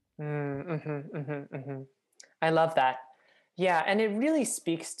 Mm. I love that. Yeah, and it really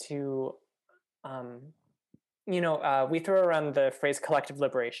speaks to, um, we throw around the phrase collective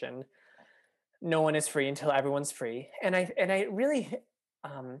liberation. No one is free until everyone's free, and I really,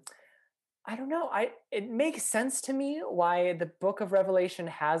 um, I don't know. It makes sense to me why the Book of Revelation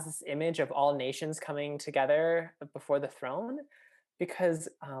has this image of all nations coming together before the throne, because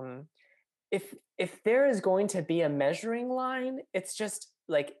if there is going to be a measuring line, it's just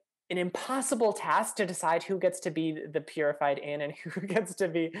like an impossible task to decide who gets to be the purified in and who gets to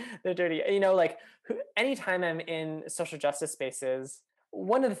be the dirty. Like anytime I'm in social justice spaces,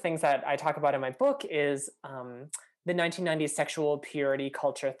 one of the things that I talk about in my book is the 1990s sexual purity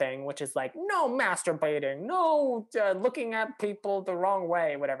culture thing, which is like no masturbating, no looking at people the wrong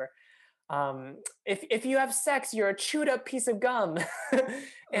way, whatever. If you have sex, you're a chewed up piece of gum.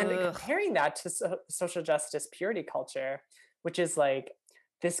 And Ugh. comparing that to social justice purity culture, which is like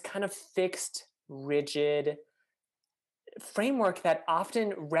this kind of fixed, rigid framework that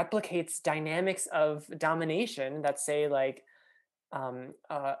often replicates dynamics of domination that say like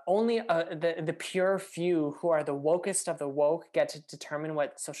only the pure few who are the wokest of the woke get to determine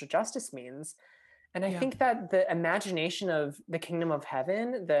what social justice means. And I Yeah. think that the imagination of the kingdom of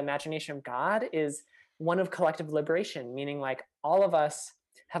heaven, the imagination of God, is one of collective liberation, meaning like all of us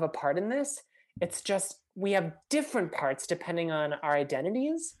have a part in this. It's just we have different parts depending on our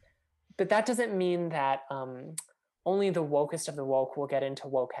identities, but that doesn't mean that only the wokest of the woke will get into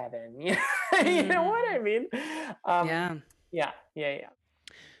woke heaven. You know what I Mm. mean? Um, Yeah. yeah.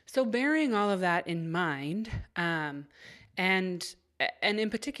 So bearing all of that in mind, and and in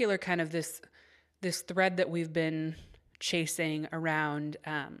particular, kind of this thread that we've been chasing around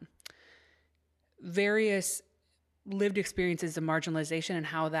various lived experiences of marginalization and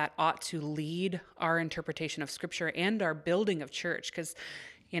how that ought to lead our interpretation of scripture and our building of church. Because,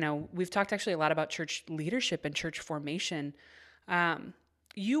 we've talked actually a lot about church leadership and church formation.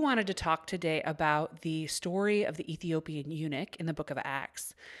 You wanted to talk today about the story of the Ethiopian eunuch in the book of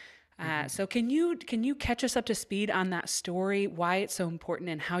Acts. Mhm. So can you catch us up to speed on that story, why it's so important,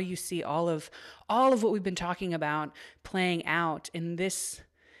 and how you see all of what we've been talking about playing out in this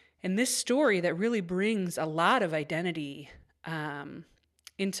story that really brings a lot of identity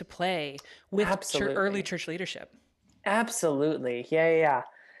into play with early Absolutely. church leadership. Absolutely. Yeah.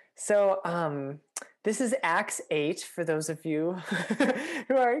 So this is Acts 8 for those of you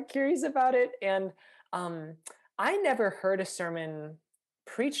who are curious about it. And um, I never heard a sermon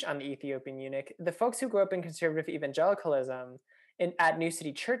preached on the Ethiopian eunuch. The folks who grew up in conservative evangelicalism at New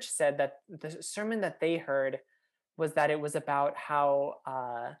City Church said that the sermon that they heard was that it was about how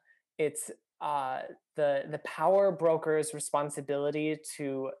it's the power broker's responsibility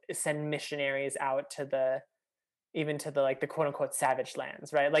to send missionaries out to the even to the like the quote unquote savage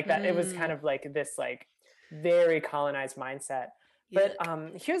lands, right? Like that it was kind Mm, of like this like very colonized mindset. But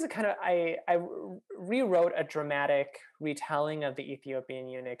yuck. here's a kind of I rewrote a dramatic retelling of the Ethiopian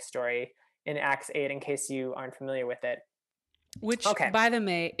eunuch story in Acts 8 in case you aren't familiar with it. Which, Okay. by the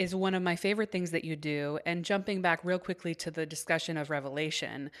way, is one of my favorite things that you do. And jumping back real quickly to the discussion of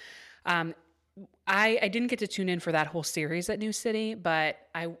Revelation, um, I didn't get to tune in for that whole series at New City, but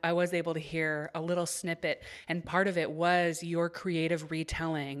I was able to hear a little snippet. And part of it was your creative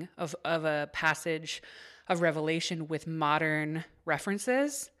retelling of a passage of Revelation with modern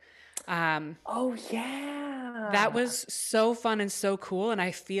references. Oh That yeah. was so fun and so cool. And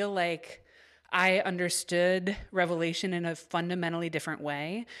I feel like I understood Revelation in a fundamentally different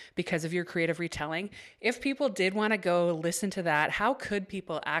way because of your creative retelling. If people did want to go listen to that, how could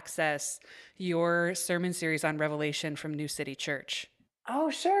people access your sermon series on Revelation from New City Church? Oh,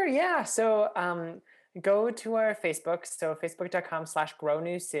 sure. Yeah. So go to our Facebook. So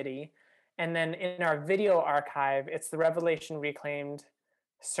facebook.com/grownewcity. And then in our video archive, it's the Revelation Reclaimed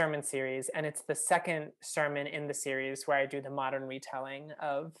sermon series. And it's the second sermon in the series where I do the modern retelling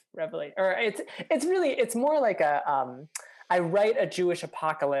of Revelation. Or it's more like I write a Jewish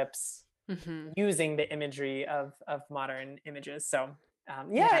apocalypse using the imagery of modern images. So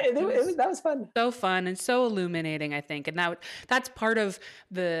that was fun. So fun and so illuminating, I think. And that's part of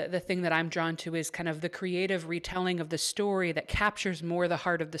the thing that I'm drawn to is kind of the creative retelling of the story that captures more the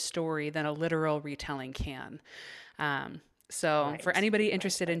heart of the story than a literal retelling can. For anybody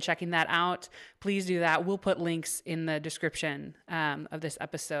interested in checking that out, please do that. We'll put links in the description of this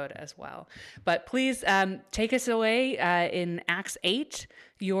episode as well. But please take us away in Acts 8,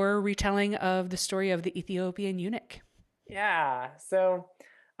 your retelling of the story of the Ethiopian eunuch. Yeah, so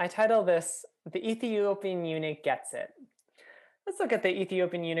I title this, The Ethiopian Eunuch Gets It. Let's look at the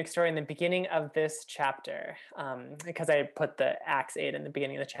Ethiopian eunuch story in the beginning of this chapter, because I put the Acts 8 in the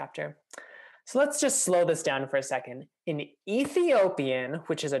beginning of the chapter. So let's just slow this down for a second. An Ethiopian,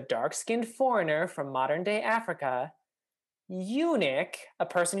 which is a dark-skinned foreigner from modern-day Africa, eunuch, a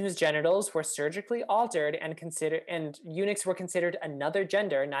person whose genitals were surgically altered and eunuchs were considered another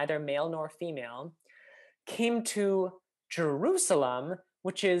gender, neither male nor female, came to Jerusalem,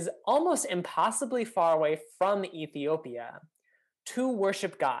 which is almost impossibly far away from Ethiopia, to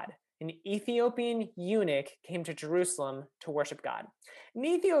worship God. An Ethiopian eunuch came to Jerusalem to worship God. An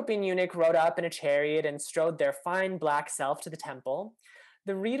Ethiopian eunuch rode up in a chariot and strode their fine black self to the temple.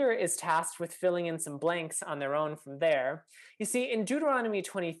 The reader is tasked with filling in some blanks on their own from there. You see, in Deuteronomy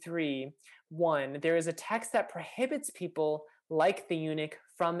 23:1, there is a text that prohibits people like the eunuch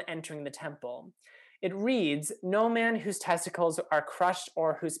from entering the temple. It reads, "No man whose testicles are crushed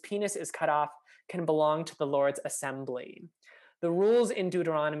or whose penis is cut off can belong to the Lord's assembly." The rules in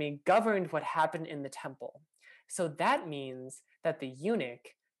Deuteronomy governed what happened in the temple. So that means that the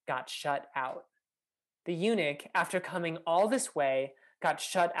eunuch got shut out. The eunuch, after coming all this way, got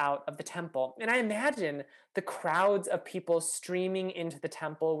shut out of the temple. And I imagine the crowds of people streaming into the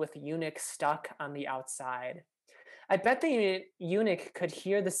temple with the eunuch stuck on the outside. I bet the eunuch could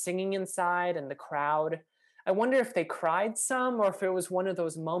hear the singing inside and the crowd. I wonder if they cried some or if it was one of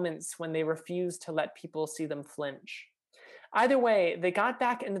those moments when they refused to let people see them flinch. Either way, they got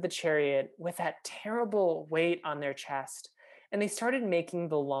back into the chariot with that terrible weight on their chest, and they started making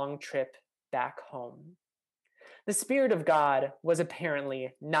the long trip back home. The Spirit of God was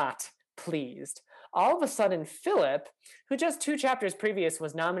apparently not pleased. All of a sudden, Philip, who just 2 chapters previous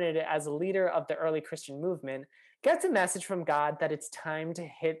was nominated as a leader of the early Christian movement, gets a message from God that it's time to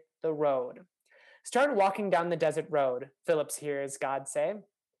hit the road. "Start walking down the desert road," Philip hears God say.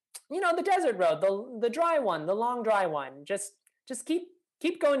 The desert road, the dry one, the long dry one. Just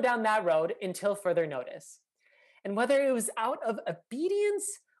keep going down that road until further notice. And whether it was out of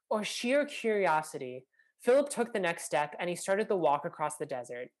obedience or sheer curiosity, Philip took the next step and he started the walk across the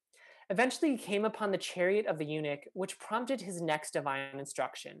desert. Eventually, he came upon the chariot of the eunuch, which prompted his next divine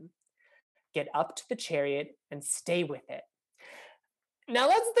instruction: get up to the chariot and stay with it. Now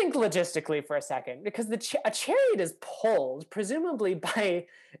let's think logistically for a second, because a chariot is pulled, presumably by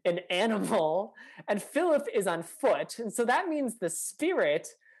an animal, and Philip is on foot. And so that means the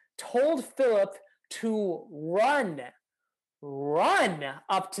Spirit told Philip to run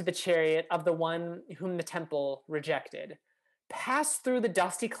up to the chariot of the one whom the temple rejected. Pass through the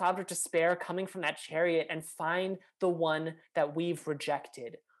dusty cloud of despair coming from that chariot and find the one that we've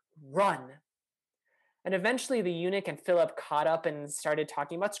rejected. Run. And eventually the eunuch and Philip caught up and started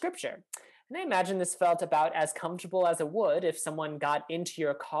talking about scripture. And I imagine this felt about as comfortable as it would if someone got into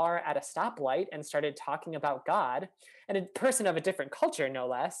your car at a stoplight and started talking about God, and a person of a different culture, no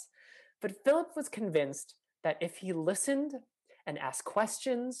less. But Philip was convinced that if he listened and asked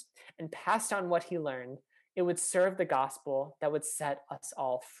questions and passed on what he learned, it would serve the gospel that would set us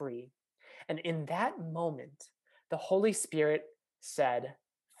all free. And in that moment, the Holy Spirit said,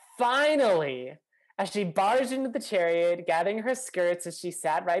 "Finally!" As she barged into the chariot, gathering her skirts as she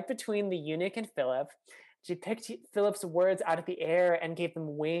sat right between the eunuch and Philip, she picked Philip's words out of the air and gave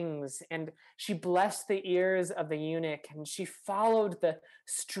them wings, and she blessed the ears of the eunuch, and she followed the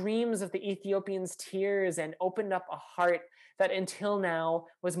streams of the Ethiopian's tears and opened up a heart that until now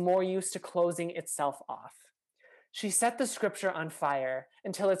was more used to closing itself off. She set the scripture on fire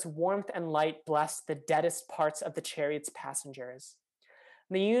until its warmth and light blessed the deadest parts of the chariot's passengers.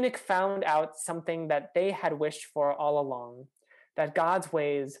 The eunuch found out something that they had wished for all along, that God's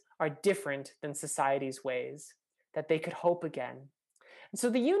ways are different than society's ways, that they could hope again. And so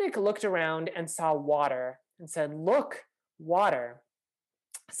the eunuch looked around and saw water and said, "Look, water,"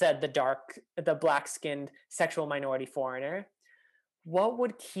 said the black-skinned sexual minority foreigner. "What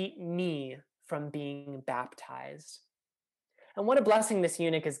would keep me from being baptized?" And what a blessing this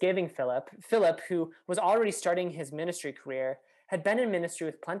eunuch is giving Philip. Philip, who was already starting his ministry career, had been in ministry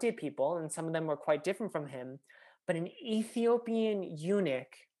with plenty of people, and some of them were quite different from him. But an Ethiopian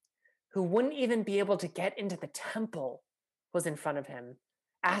eunuch who wouldn't even be able to get into the temple was in front of him,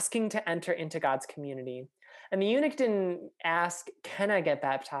 asking to enter into God's community. And the eunuch didn't ask, "Can I get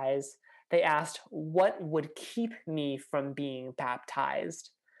baptized?" They asked, "What would keep me from being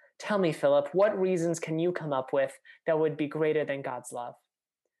baptized?" Tell me, Philip, what reasons can you come up with that would be greater than God's love?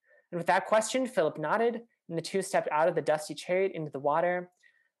 And with that question, Philip nodded, and the two stepped out of the dusty chariot into the water.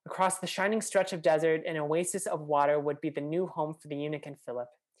 Across the shining stretch of desert, an oasis of water would be the new home for the eunuch and Philip.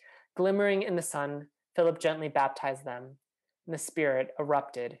 Glimmering in the sun, Philip gently baptized them, and the Spirit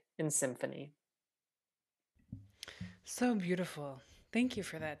erupted in symphony. So beautiful. Thank you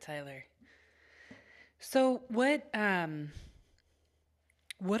for that, Tyler. So what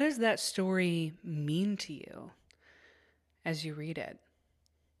does that story mean to you as you read it?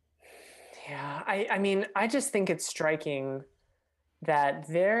 Yeah, I mean, I just think it's striking that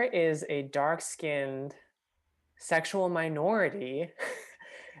there is a dark-skinned sexual minority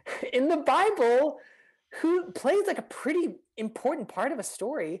in the Bible who plays like a pretty important part of a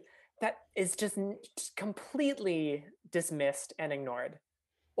story that is just completely dismissed and ignored,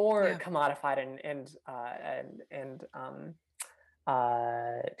 or Yeah. commodified and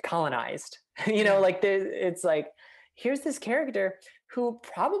colonized. Yeah. Like it's like, here's this character who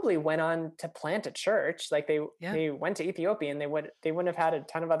probably went on to plant a church. Like Yeah. they went to Ethiopia, and they wouldn't have had a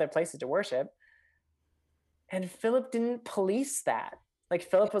ton of other places to worship. And Philip didn't police that. Like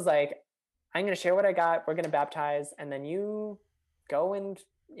Philip was like, "I'm going to share what I got. We're going to baptize, and then you go and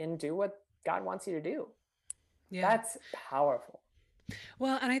do what God wants you to do." Yeah. That's powerful.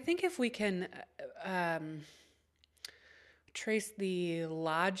 Well, and I think if we can trace the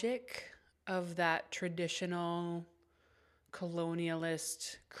logic of that traditional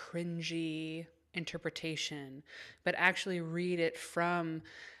colonialist, cringy interpretation, but actually read it from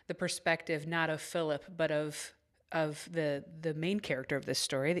the perspective not of Philip, but of the main character of this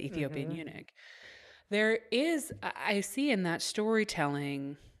story, the Ethiopian eunuch. There is, I see in that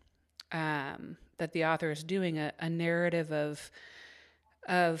storytelling that the author is doing a narrative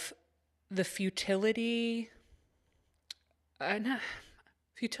of the futility.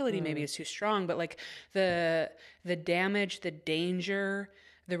 Futility maybe is too strong, but like the damage, the danger,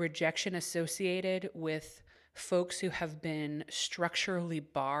 the rejection associated with folks who have been structurally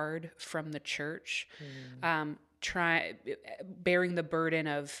barred from the church, bearing the burden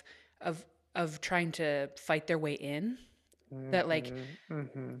of trying to fight their way in. That like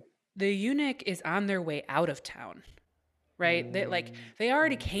the eunuch is on their way out of town, right? That like they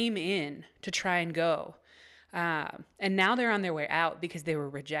already came in to try and go. And now they're on their way out because they were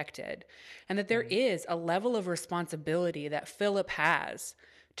rejected. And that there is a level of responsibility that Philip has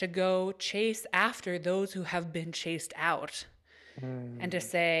to go chase after those who have been chased out and to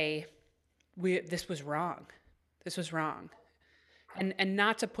say, this was wrong. This was wrong. And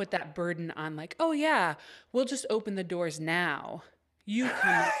not to put that burden on like, oh yeah, we'll just open the doors now. You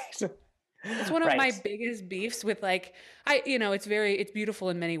come. It's one of my biggest beefs with like, it's beautiful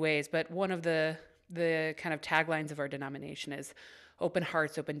in many ways, but one of the kind of taglines of our denomination is open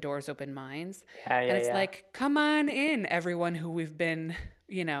hearts, open doors, open minds. And it's like, come on in, everyone who we've been,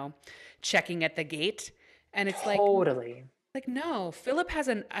 checking at the gate. And it's totally. like, no, Philip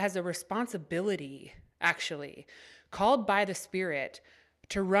has a responsibility, actually, called by the Spirit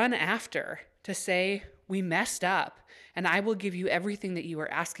to run after, to say, we messed up, and I will give you everything that you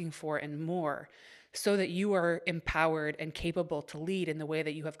are asking for and more, so that you are empowered and capable to lead in the way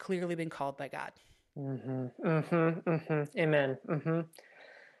that you have clearly been called by God. Amen.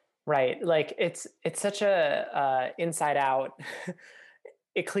 Right. Like it's such a inside out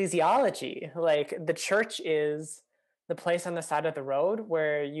ecclesiology. Like the church is the place on the side of the road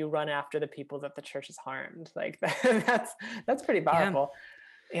where you run after the people that the church has harmed. Like that's pretty powerful.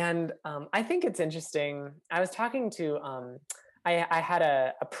 Yeah. And I think it's interesting. I was talking to I had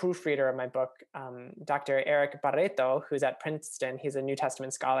a proofreader of my book, Dr. Eric Barreto, who's at Princeton. He's a New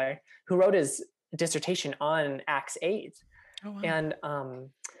Testament scholar who wrote his dissertation on Acts 8. Oh, wow.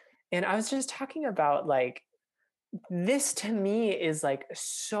 And I was just talking about like, this to me is like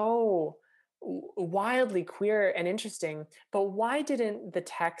so wildly queer and interesting. But why didn't the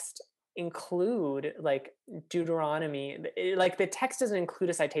text include like Deuteronomy? Like the text doesn't include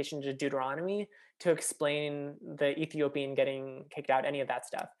a citation to Deuteronomy to explain the Ethiopian getting kicked out, any of that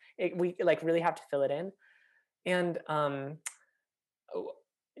stuff. We like really have to fill it in. And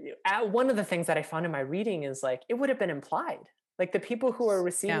one of the things that I found in my reading is like it would have been implied. Like the people who are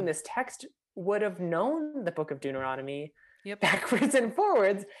receiving this text would have known the book of Deuteronomy backwards and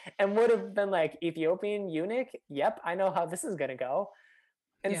forwards and would have been like, Ethiopian eunuch, yep, I know how this is going to go.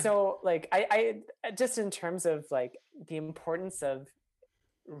 And so like I just in terms of like the importance of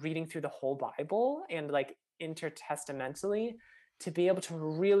reading through the whole Bible and like intertestamentally to be able to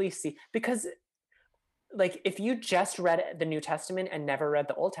really see, because like if you just read the New Testament and never read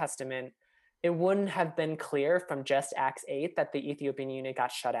the Old Testament, it wouldn't have been clear from just Acts 8 that the Ethiopian eunuch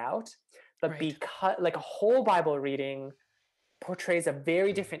got shut out. But because like a whole Bible reading portrays a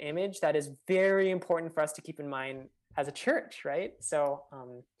very different image that is very important for us to keep in mind as a church, right? So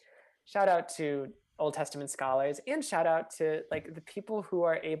shout out to Old Testament scholars, and shout out to like the people who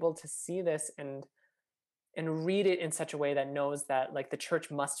are able to see this and read it in such a way that knows that like the church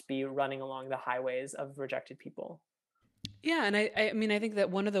must be running along the highways of rejected people. Yeah, and I mean, I think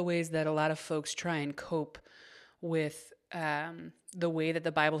that one of the ways that a lot of folks try and cope with the way that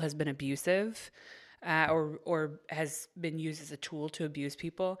the Bible has been abusive or has been used as a tool to abuse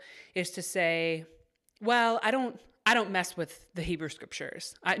people is to say, well, I don't mess with the Hebrew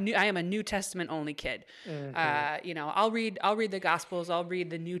scriptures. I am a New Testament only kid. Mm-hmm. I'll read the Gospels, I'll read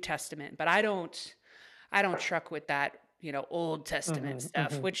the New Testament, but I don't truck with that, Old Testament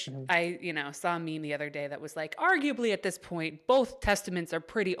stuff, which I, saw a meme the other day that was like, arguably at this point, both testaments are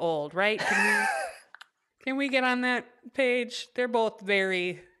pretty old, right? Can we get on that page? They're both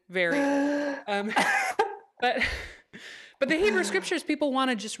very, very old. But the Hebrew scriptures, people want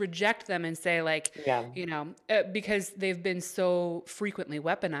to just reject them and say like, because they've been so frequently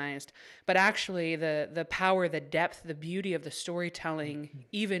weaponized. But actually the power, the depth, the beauty of the storytelling,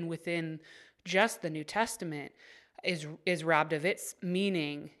 even within just the New Testament, is robbed of its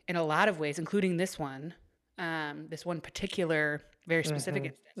meaning in a lot of ways, including this one particular, very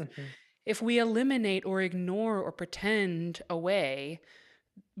specific instance. If we eliminate or ignore or pretend away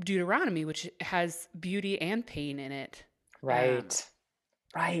Deuteronomy, which has beauty and pain in it. Right.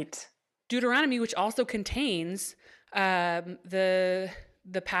 Deuteronomy, which also contains the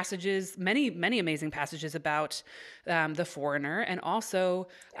passages, many, many amazing passages about the foreigner, and also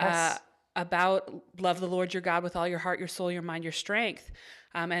about love the Lord your God with all your heart, your soul, your mind, your strength.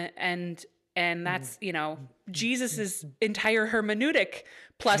 And that's, Jesus's entire hermeneutic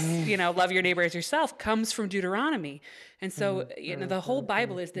plus, love your neighbor as yourself comes from Deuteronomy. And so, the whole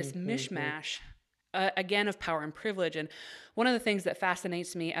Bible is this mishmash, again, of power and privilege. And one of the things that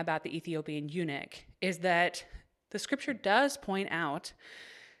fascinates me about the Ethiopian eunuch is that the scripture does point out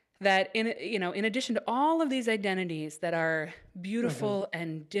that in addition to all of these identities that are beautiful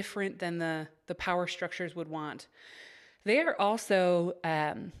and different than the power structures would want, they are also,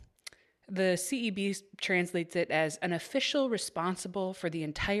 the CEB translates it as an official responsible for the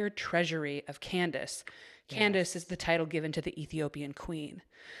entire treasury of Candace. Candace is the title given to the Ethiopian queen.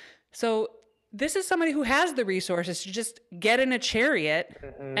 So this is somebody who has the resources to just get in a chariot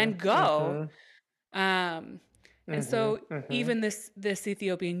and go. And so even this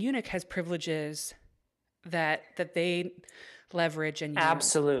Ethiopian eunuch has privileges that they leverage and use.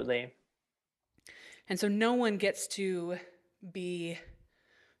 Absolutely. And so no one gets to be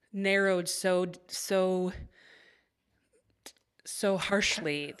narrowed so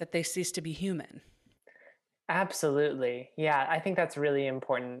harshly that they cease to be human. Absolutely. Yeah, I think that's really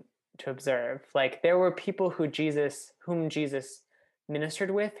important to observe. Like there were people whom Jesus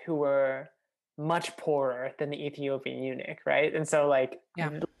ministered with who were much poorer than the Ethiopian eunuch, right? And so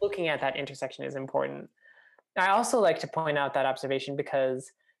looking at that intersection is important. I also like to point out that observation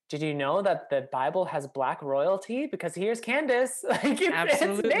because did you know that the Bible has Black royalty? Because here's Candace,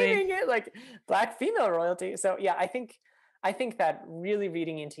 it's naming it like Black female royalty. So yeah, I think that really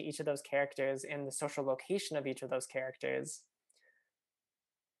reading into each of those characters and the social location of each of those characters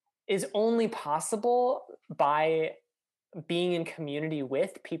is only possible by being in community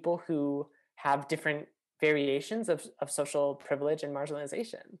with people who have different variations of social privilege and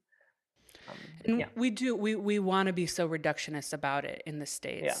marginalization. We want to be so reductionist about it in the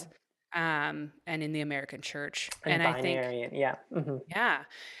States, and in the American church, and binary, I think,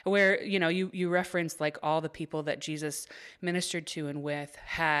 where you referenced like all the people that Jesus ministered to and with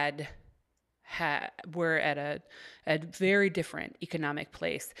were at a very different economic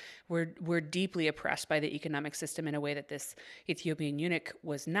place. Were deeply oppressed by the economic system in a way that this Ethiopian eunuch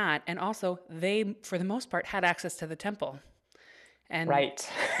was not. And also, they, for the most part, had access to the temple. And, right.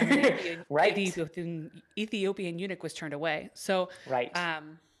 and the right. Ethiopian eunuch was turned away. So right.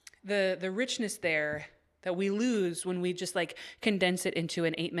 The richness there that we lose when we just like condense it into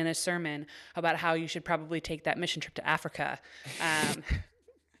an 8-minute sermon about how you should probably take that mission trip to Africa.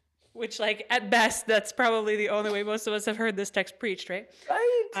 Which, like, at best, that's probably the only way most of us have heard this text preached, right?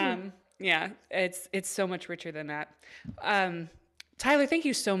 Right. Yeah, it's so much richer than that. Tyler, thank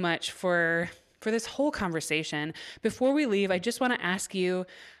you so much for this whole conversation. Before we leave, I just want to ask you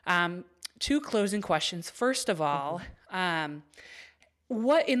 2 closing questions. First of all,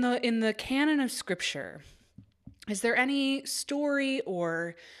 what in the canon of Scripture, is there any story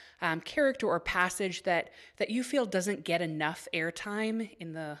or character or passage that you feel doesn't get enough airtime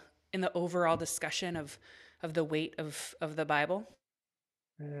in the overall discussion of the weight of the Bible?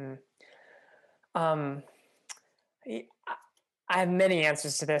 I have many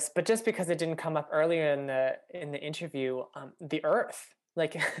answers to this, but just because it didn't come up earlier in the interview, the earth,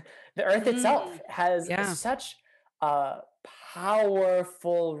 like the earth itself has such a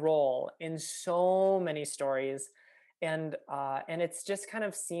powerful role in so many stories. And it's just kind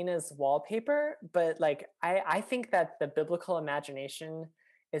of seen as wallpaper, but like I think that the biblical imagination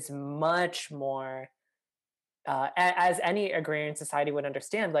is much more, as any agrarian society would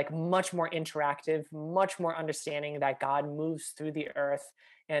understand, like much more interactive, much more understanding that God moves through the earth,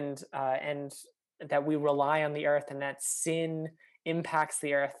 and that we rely on the earth, and that sin impacts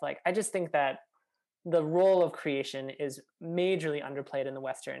the earth. Like I just think that the role of creation is majorly underplayed in the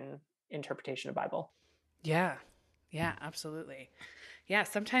Western interpretation of Bible. Yeah, absolutely. Yeah,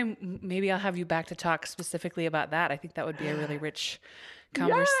 sometime maybe I'll have you back to talk specifically about that. I think that would be a really rich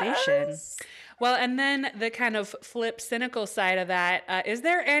conversation. Yes! Well, and then the kind of flip cynical side of that, is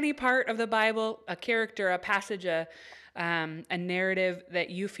there any part of the Bible, a character, a passage, a narrative that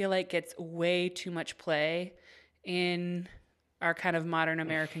you feel like gets way too much play in our kind of modern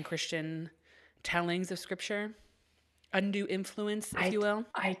American Christian tellings of Scripture? Undue influence, if you will?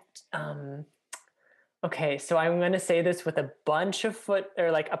 Okay, so I'm going to say this with a bunch of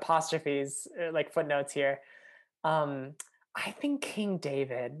apostrophes, like footnotes here. I think King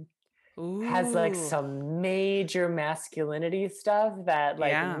David has like some major masculinity stuff that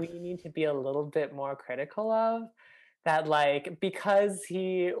like we need to be a little bit more critical of. That like, because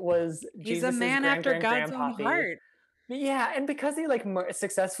he's a man after God's own heart. Yeah, and because he like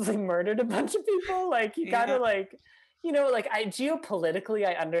successfully murdered a bunch of people, like you gotta like, like geopolitically,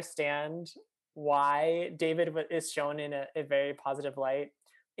 I understand why David is shown in a very positive light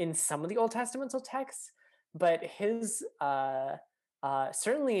in some of the Old Testamental texts, but his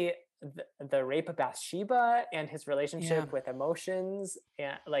certainly the rape of Bathsheba and his relationship with emotions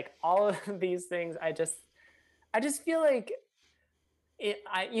and like all of these things, I just feel like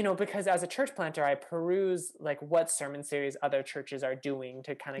because as a church planter, I peruse like what sermon series other churches are doing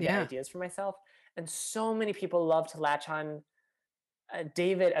to kind of get ideas for myself. And so many people love to latch on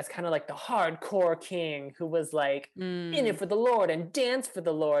David as kind of like the hardcore king who was like in it for the Lord and danced for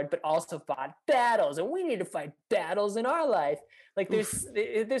the Lord, but also fought battles. And we need to fight battles in our life. Like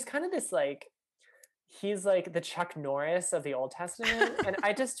there's kind of this like, he's like the Chuck Norris of the Old Testament. And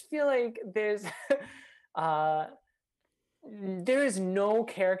I just feel like there is no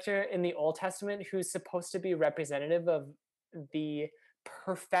character in the Old Testament who's supposed to be representative of the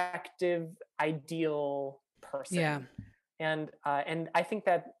perfective, ideal person. Yeah. And I think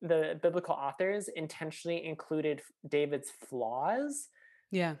that the biblical authors intentionally included David's flaws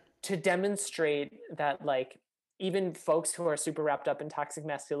to demonstrate that like even folks who are super wrapped up in toxic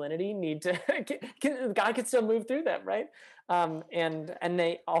masculinity need to God can still move through them, right? And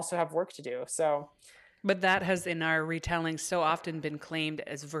they also have work to do. So but that has in our retelling so often been claimed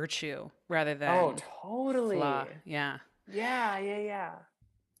as virtue rather than totally flaw. Yeah.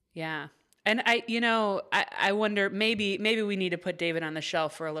 And I wonder, maybe we need to put David on the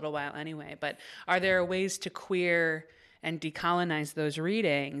shelf for a little while anyway, but are there ways to queer and decolonize those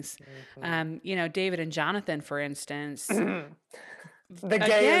readings? David and Jonathan, for instance. The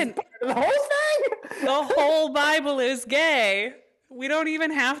gay is the whole thing? The whole Bible is gay. We don't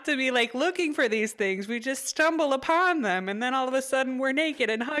even have to be like looking for these things. We just stumble upon them. And then all of a sudden we're naked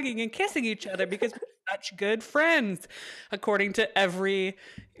and hugging and kissing each other because we're such good friends, according to every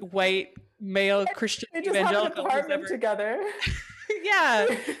white male Christian evangelical. They just have an apartment together. Yeah.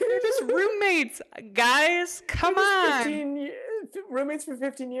 They're just roommates. Guys, come on. Roommates for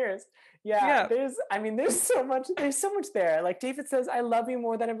 15 years. Yeah, there's so much there. Like David says, I love you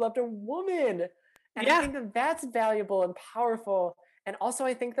more than I've loved a woman. And I think that that's valuable and powerful. And also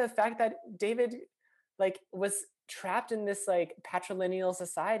I think the fact that David like was trapped in this like patrilineal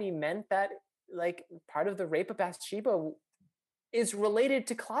society meant that like part of the rape of Bathsheba is related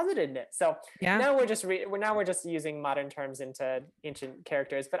to closetedness. So now we're just using modern terms into ancient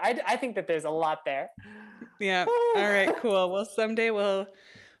characters, but I think that there's a lot there. Yeah. All right, cool. Well, someday we'll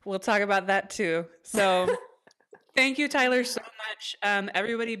talk about that too. So thank you, Tyler, so much.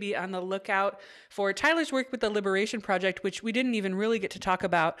 Everybody be on the lookout for Tyler's work with the Liberation Project, which we didn't even really get to talk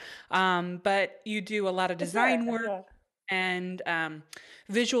about. But you do a lot of design work and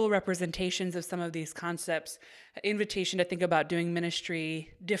visual representations of some of these concepts, invitation to think about doing ministry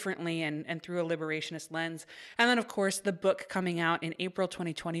differently and through a liberationist lens. And then, of course, the book coming out in April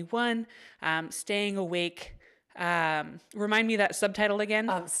 2021, Staying Awake. Remind me that subtitle again.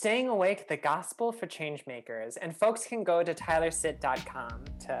 Staying Awake, the Gospel for Changemakers. And folks can go to tylersitt.com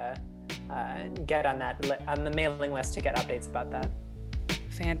to get on the mailing list to get updates about that.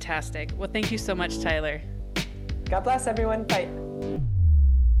 Fantastic. Well, thank you so much, Tyler. God bless everyone. Bye.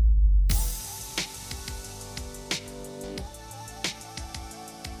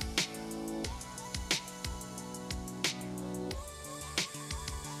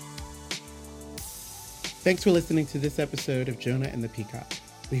 Thanks for listening to this episode of Jonah and the Peacock.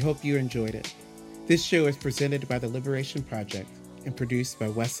 We hope you enjoyed it. This show is presented by the Liberation Project and produced by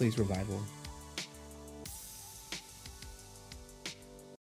Wesley's Revival.